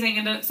 he's amazing.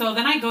 And so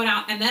then I go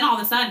down, and then all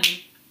of a sudden,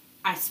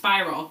 I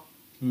spiral.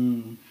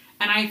 And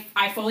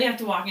I fully have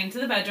to walk into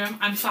the bedroom.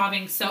 I'm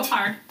sobbing so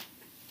hard.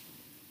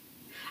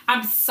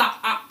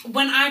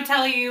 When I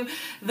tell you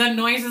the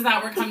noises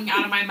that were coming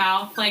out of my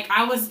mouth, like,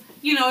 I was,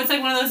 you know, it's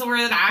like one of those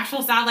where the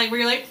actual sound, like,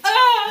 where you're like,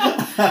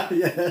 ah!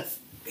 Yes.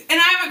 And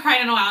I haven't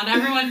cried in a while, and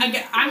everyone,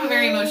 I'm a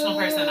very emotional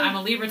person. I'm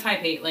a Libra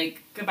type 8,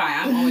 like, goodbye,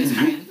 I'm always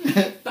crying.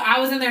 But I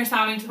was in there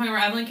sobbing to the point where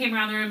Evelyn came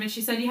around the room and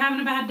she said, you having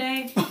a bad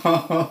day?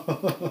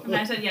 And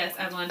I said, yes,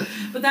 Evelyn.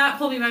 But that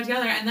pulled me back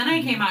together, and then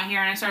I came out here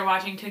and I started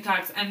watching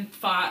TikToks and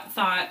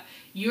thought,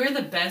 you're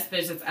the best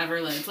bitch that's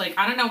ever lived. Like,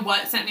 I don't know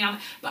what sent me on,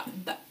 but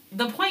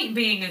the point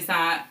being is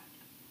that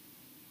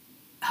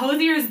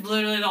Hosier is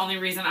literally the only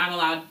reason I'm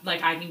allowed,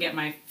 like, I can get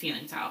my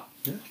feelings out.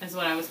 Yeah. Is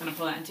what I was going to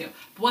pull that into.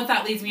 But what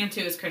that leads me into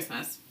is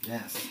Christmas.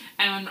 Yes.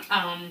 And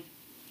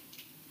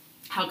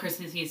how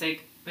Christmas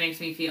music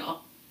makes me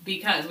feel.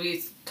 Because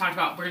we talked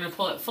about, we're going to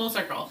pull it full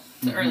circle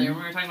to earlier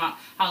when we were talking about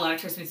how a lot of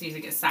Christmas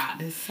music is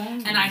sad. It's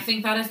sad. And I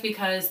think that is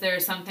because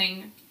there's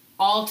something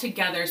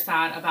altogether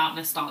sad about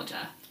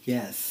nostalgia.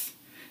 Yes.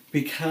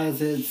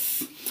 Because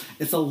it's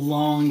a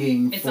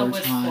longing it's for a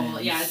wistful.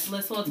 times. Yeah, it's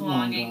wistful, it's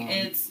longing.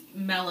 It's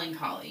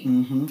melancholy.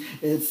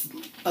 It's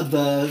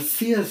the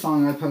Sia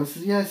song I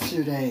posted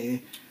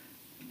yesterday.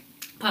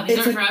 Puppies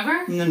Are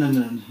Forever?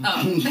 No.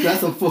 Oh.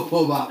 That's a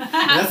full bop.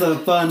 That's a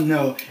fun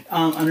note.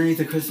 Underneath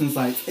the Christmas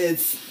lights.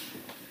 It's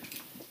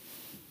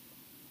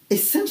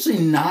essentially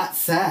not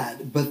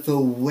sad, but the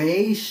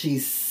way she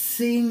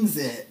sings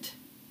it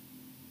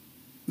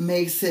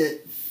makes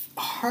it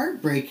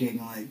heartbreaking.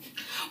 Like,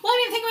 well, I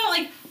mean, think about,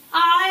 like,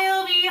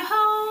 I'll be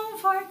home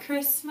for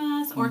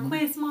Christmas or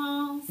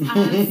Quizmas,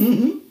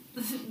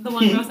 as the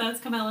one girl says,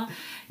 Camilla.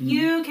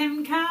 You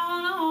can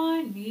count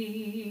on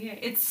me.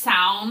 It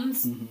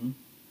sounds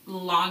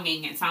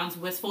longing. It sounds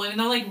wistful, even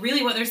though, like,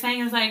 really what they're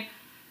saying is, like,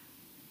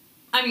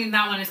 I mean,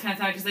 that one is kind of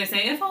sad because they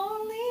say, if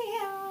only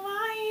in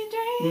my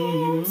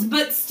dreams.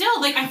 But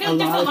still, like, I feel like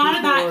there's a lot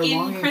of that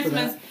in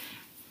Christmas.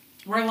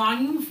 We're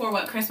longing for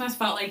what Christmas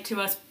felt like to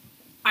us.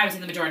 I was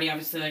in the majority,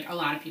 obviously, like, a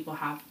lot of people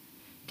have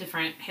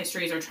different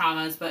histories or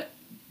traumas, but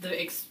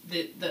the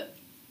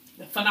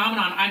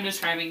phenomenon I'm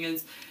describing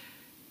is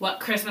what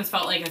Christmas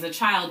felt like as a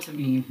child to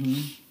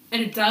me.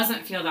 And it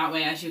doesn't feel that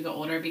way as you get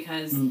older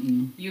because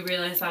you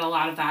realize that a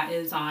lot of that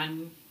is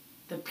on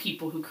the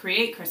people who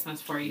create Christmas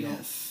for you.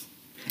 Yes.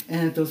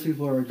 And if those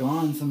people are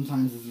gone,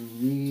 sometimes it's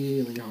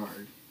really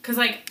hard. Because,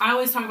 like, I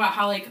always talk about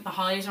how, like, the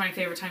holidays are my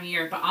favorite time of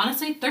year, but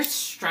honestly, they're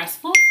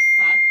stressful as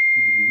fuck.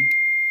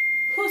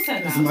 Who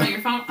said that? Was that your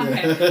phone?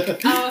 Okay.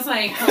 I was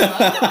like,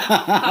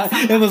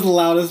 hello? It was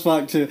loud as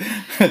fuck, too.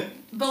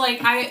 But,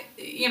 like,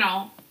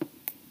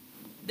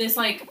 this,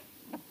 like,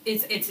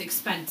 it's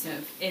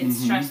expensive. It's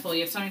stressful.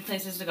 You have so many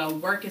places to go.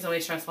 Work is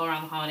always stressful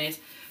around the holidays.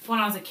 But when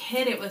I was a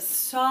kid, it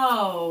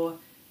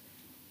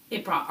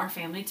brought our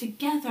family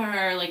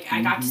together. Like,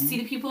 I got to see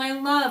the people I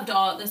loved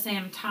all at the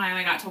same time.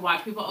 I got to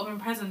watch people open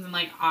presents, and,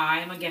 like,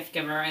 I'm a gift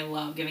giver. I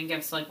love giving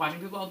gifts. So, like,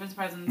 watching people open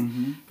presents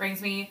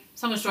brings me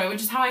so much joy,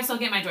 which is how I still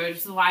get my joy, which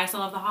is why I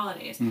still love the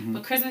holidays.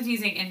 But Christmas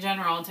music in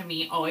general, to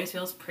me, always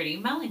feels pretty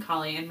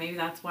melancholy, and maybe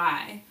that's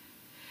why.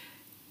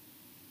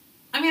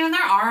 I mean, and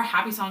there are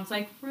happy songs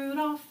like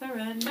Rudolph the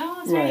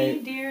Red-Nosed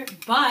Reindeer,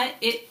 but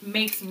it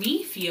makes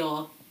me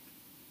feel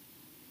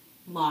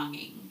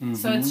longing.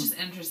 So it's just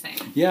interesting.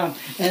 Yeah,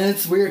 and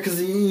it's weird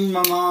because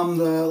my mom,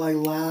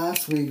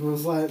 last week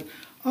was like,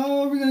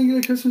 oh, we're going to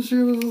get a Christmas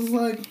tree. It was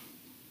like,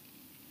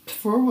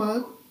 for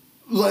what?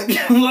 Like,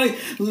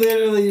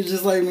 literally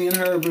just like me and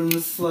her, but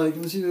it's like,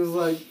 and she was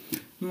like,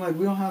 I'm like,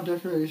 we don't have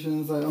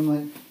decorations. Like, I'm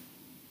like,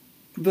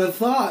 the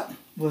thought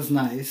was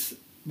nice,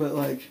 but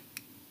like,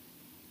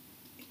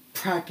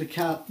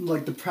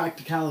 the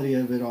practicality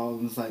of it all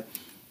was like,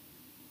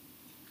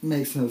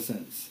 makes no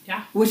sense.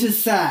 Yeah. Which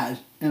is sad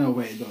in a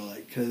way, though,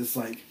 like, because,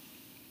 like,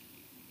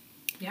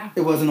 yeah,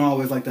 it wasn't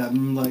always like that.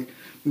 Like,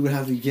 we would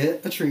have to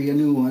get a tree, a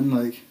new one,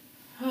 like,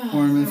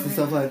 ornaments and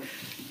stuff like.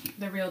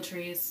 The real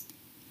trees.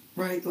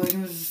 Right, like, it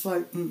was just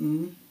like, I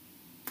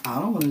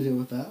don't want to deal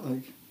with that,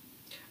 like.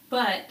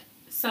 But,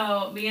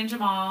 so, me and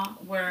Jamal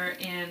were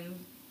in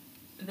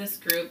this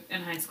group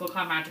in high school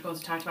called Magicals.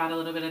 We talked about it a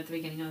little bit at the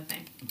beginning of the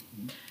thing.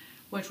 Mm-hmm.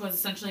 Which was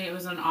essentially, it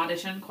was an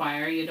audition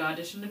choir. You had to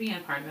audition to be a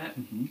part of it.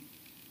 Mm-hmm.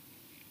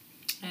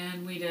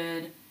 And we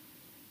did,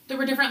 there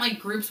were different, like,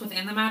 groups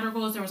within the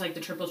Madrigals. There was, like, the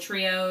triple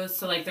trios.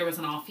 So, like, there was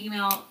an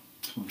all-female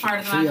part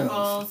of the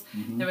Madrigals.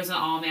 Mm-hmm. There was an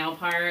all-male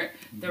part.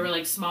 Mm-hmm. There were,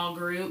 like, small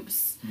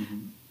groups.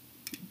 Mm-hmm.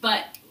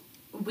 But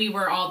we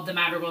were all the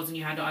Madrigals, and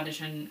you had to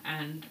audition,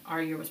 and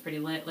our year was pretty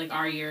lit. Like,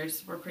 our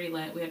years were pretty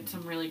lit. We had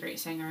some really great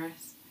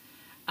singers.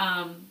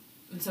 And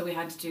so we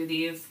had to do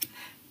these.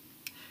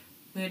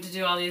 We had to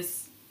do all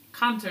these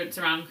concerts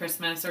around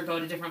Christmas or go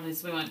to different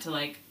places. We went to,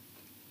 like,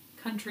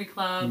 country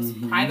clubs,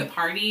 private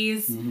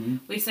parties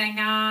we sang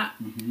at,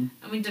 and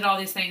we did all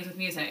these things with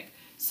music.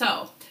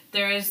 So,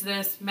 there is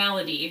this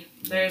melody.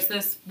 There's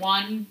this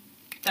one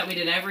that we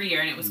did every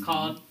year, and it was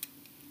called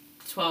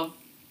 12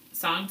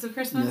 Songs of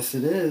Christmas. Yes,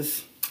 it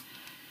is.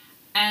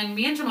 And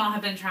me and Jamal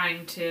have been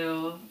trying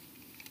to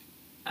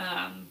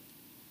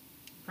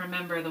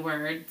remember the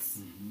words,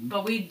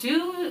 but we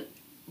do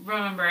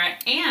remember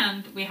it,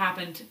 and we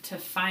happened to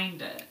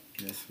find it.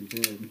 Yes, we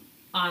did.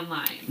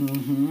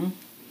 Online.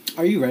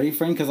 Are you ready,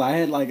 friend? Because I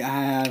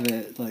have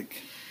it, like...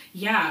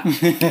 Yeah.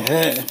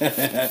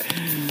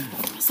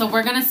 So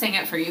we're gonna sing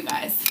it for you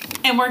guys.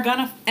 And we're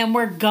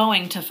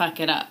going to fuck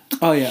it up.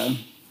 Oh, yeah.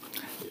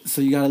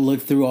 So you gotta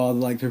look through all,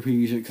 like, the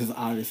preview shit, because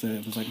obviously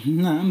it was like,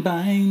 I'm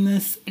buying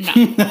this. No.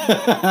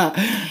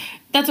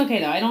 That's okay,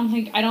 though. I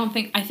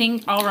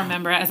think I'll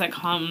remember it as it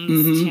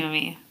comes to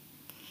me.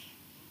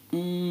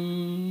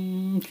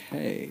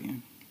 Okay.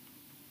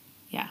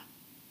 Yeah.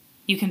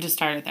 You can just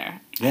start it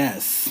there.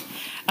 Yes.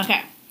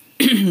 Okay.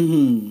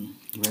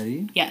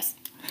 Ready? Yes.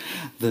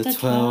 The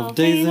 12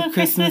 days of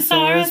Christmas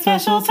are a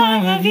special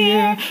time of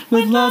year,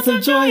 with lots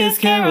of joyous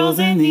carols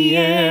in the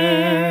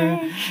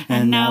air.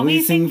 And now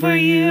we sing for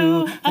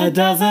you a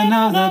dozen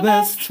of the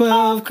best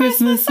 12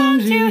 Christmas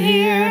songs you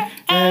hear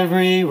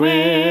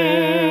everywhere.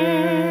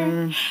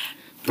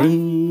 Deck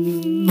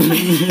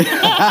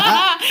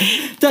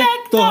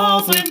the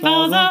halls with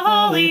boughs of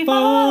holly, fa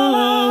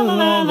la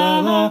la la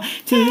la.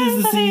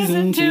 'Tis the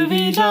season to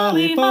be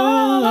jolly, fa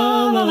la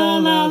la la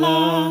la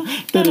la.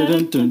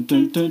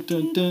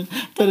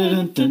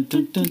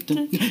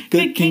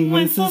 Good King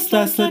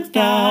Wenceslas looked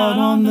out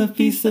on the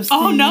feast of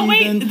Stephen. Oh no,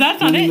 wait,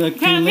 that's not it.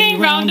 Cramming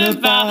round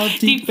about,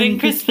 deep and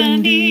crisp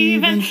and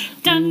even.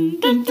 Dun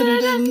dun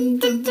dun dun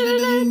dun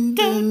dun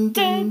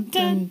dun dun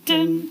dun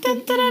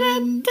dun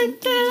dun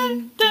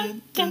dun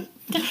dun dun.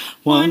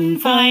 One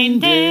fine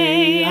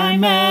day I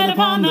met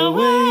upon the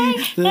way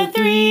the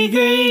three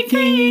great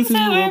kings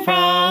who were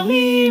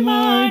proudly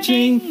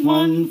marching.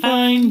 One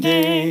fine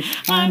day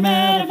I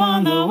met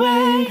upon the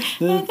way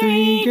the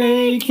three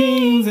great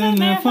kings in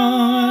their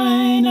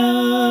fine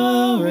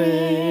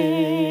array.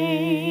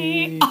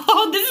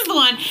 Oh, this is the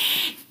one.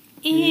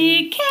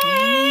 It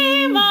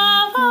came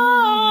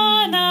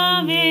upon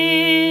the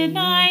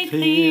midnight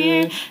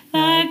clear,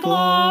 that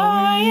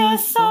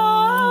glorious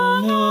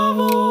song of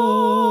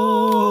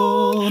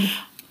old,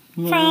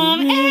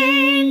 from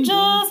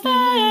angels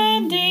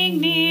bending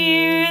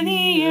near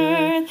the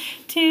earth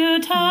to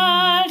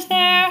touch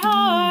their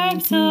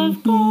harps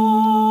of gold.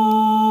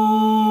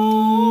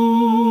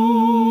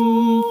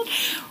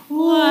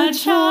 What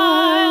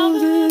child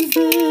is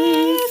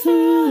this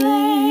who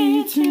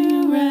lay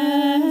to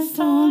rest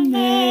on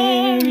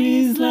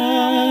Mary's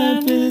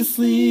lap is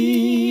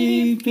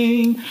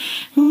sleeping,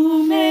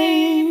 whom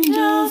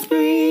angels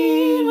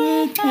greet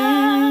with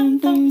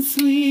anthems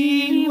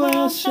sweet,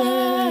 while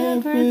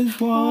shepherds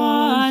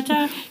watch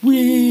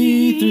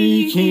we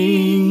three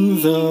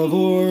kings of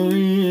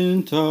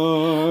Orient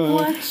are.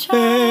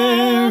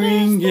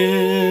 Bearing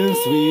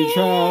gifts we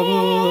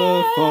travel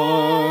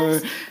afar,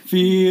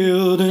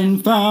 field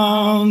and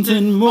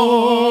fountain,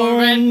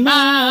 moor and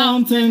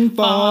mountain,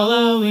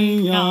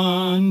 following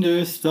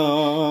yonder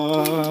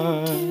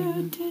star.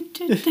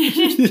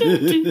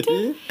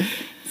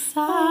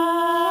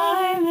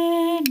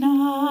 Silent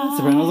night,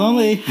 sopranos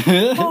only.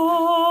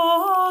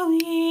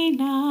 Holy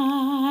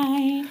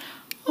night,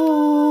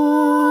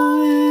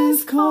 all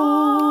is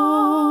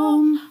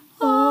calm,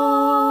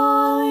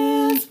 all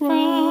is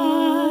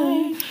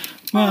bright,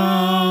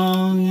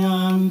 round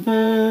yon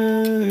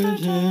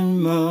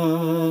virgin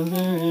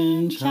mother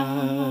and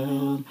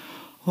child,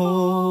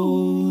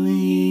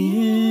 holy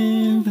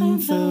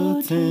infant,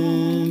 so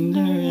tender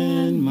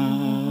and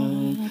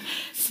mild,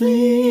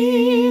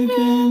 sleep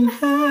in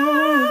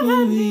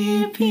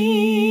heavenly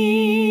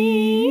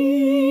peace,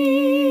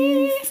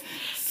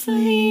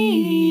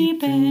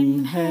 sleep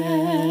in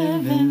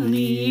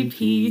heavenly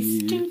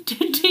peace.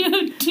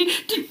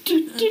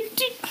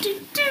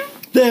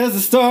 There's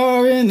a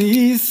star in the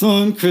east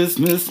on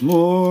Christmas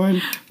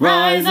morn.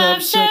 Rise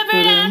up,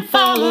 shepherd, and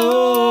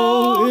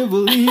follow. It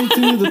will lead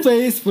to the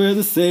place where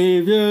the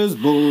Savior's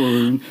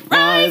born.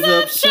 Rise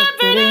up,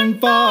 shepherd, and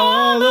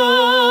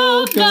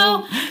follow.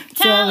 Go,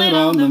 tell it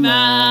on the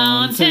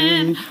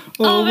mountain,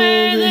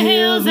 over the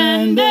hills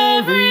and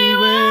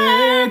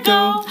everywhere.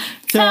 Go,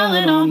 tell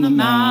it on the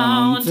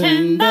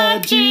mountain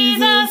that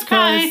Jesus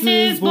Christ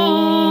is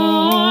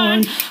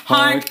born.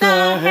 Hark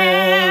the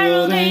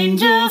herald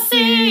angels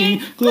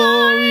sing,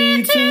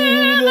 glory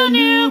to the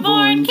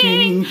newborn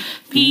King.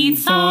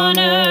 Peace on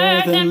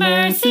earth and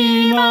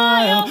mercy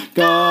mild,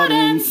 God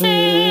and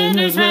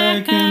sinners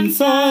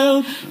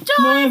reconciled.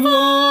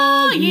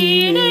 Joyful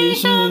ye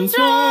nations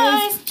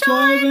rise,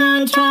 joy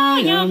the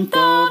triumph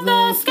of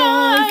the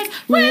skies.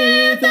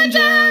 With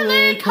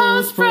angelic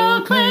hosts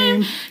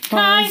proclaim,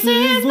 Christ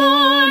is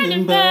born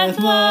in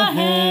Bethlehem.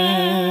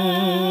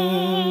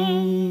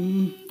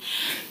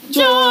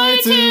 Joy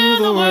to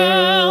the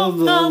world,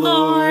 the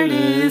Lord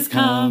is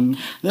come.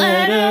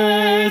 Let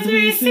earth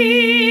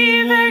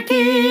receive her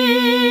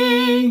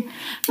King.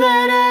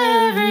 Let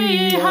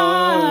every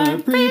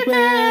heart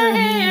prepare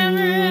him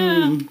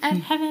room.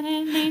 And heaven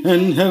and nature,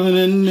 and heaven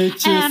and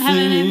nature sing,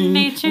 and heaven and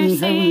nature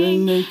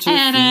sing,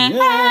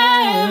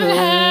 and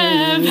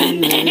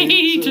heaven and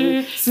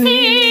nature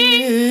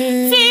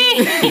sing.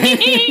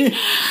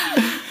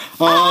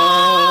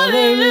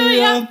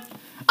 Hallelujah,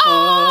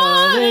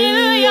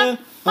 hallelujah,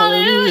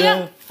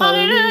 hallelujah,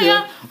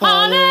 hallelujah,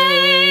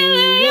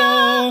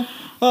 hallelujah,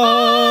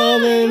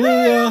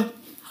 hallelujah,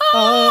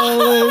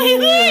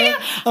 hallelujah,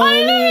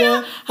 hallelujah,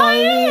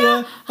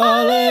 hallelujah,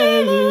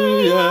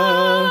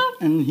 hallelujah.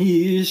 And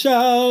he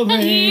shall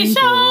reign,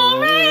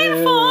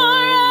 forever,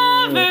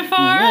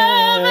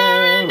 forever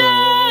and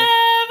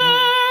ever.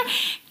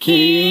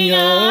 King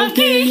of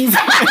kings,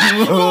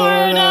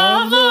 Lord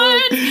of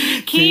lords,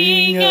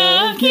 King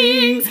of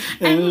kings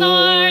and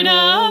Lord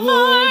of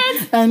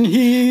lords. And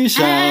he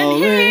shall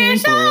reign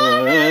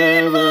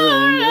forever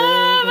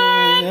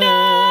and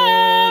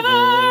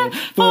ever,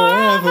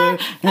 forever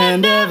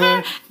and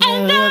ever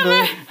and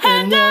ever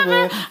and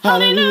ever.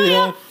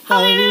 Hallelujah,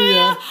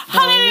 hallelujah,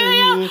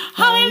 hallelujah, hallelujah,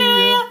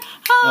 hallelujah.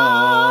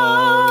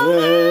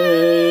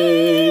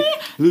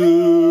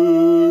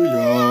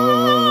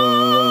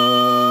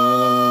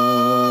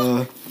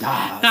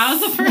 That was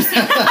the first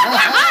time.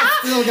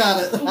 Still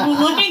got it.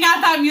 Looking at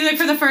that music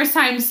for the first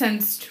time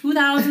since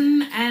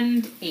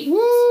 2008.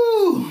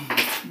 Woo!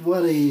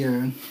 What a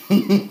year.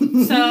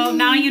 So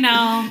now you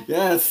know.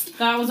 Yes.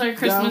 That was our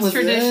Christmas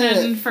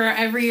tradition for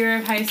every year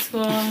of high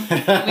school. We've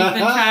been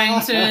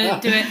trying to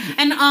do it.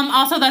 And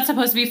also that's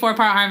supposed to be 4-part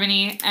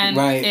harmony, and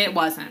it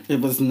wasn't.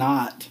 It was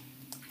not.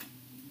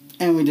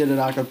 And we did it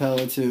a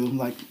cappella too,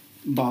 like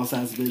boss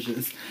ass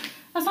bitches.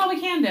 That's all we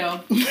can do.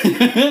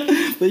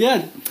 But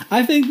yeah,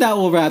 I think that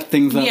will wrap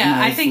things up. Yeah,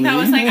 nicely. I think that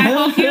was like, I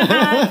hope you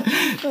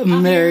had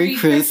Merry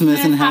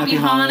Christmas and Happy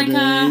Hanukkah,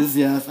 Holidays.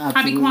 Yes,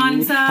 absolutely.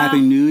 Happy Kwanzaa. Happy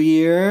New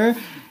Year.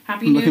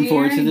 Happy New Year. Looking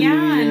forward to the new year.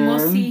 And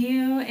we'll see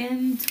you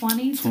in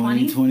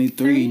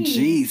 2023.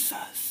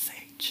 Jesus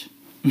H.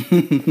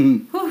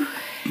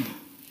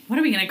 What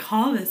are we going to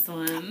call this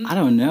one? I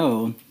don't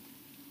know.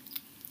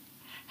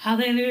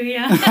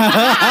 Hallelujah.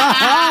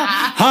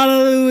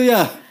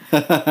 Hallelujah.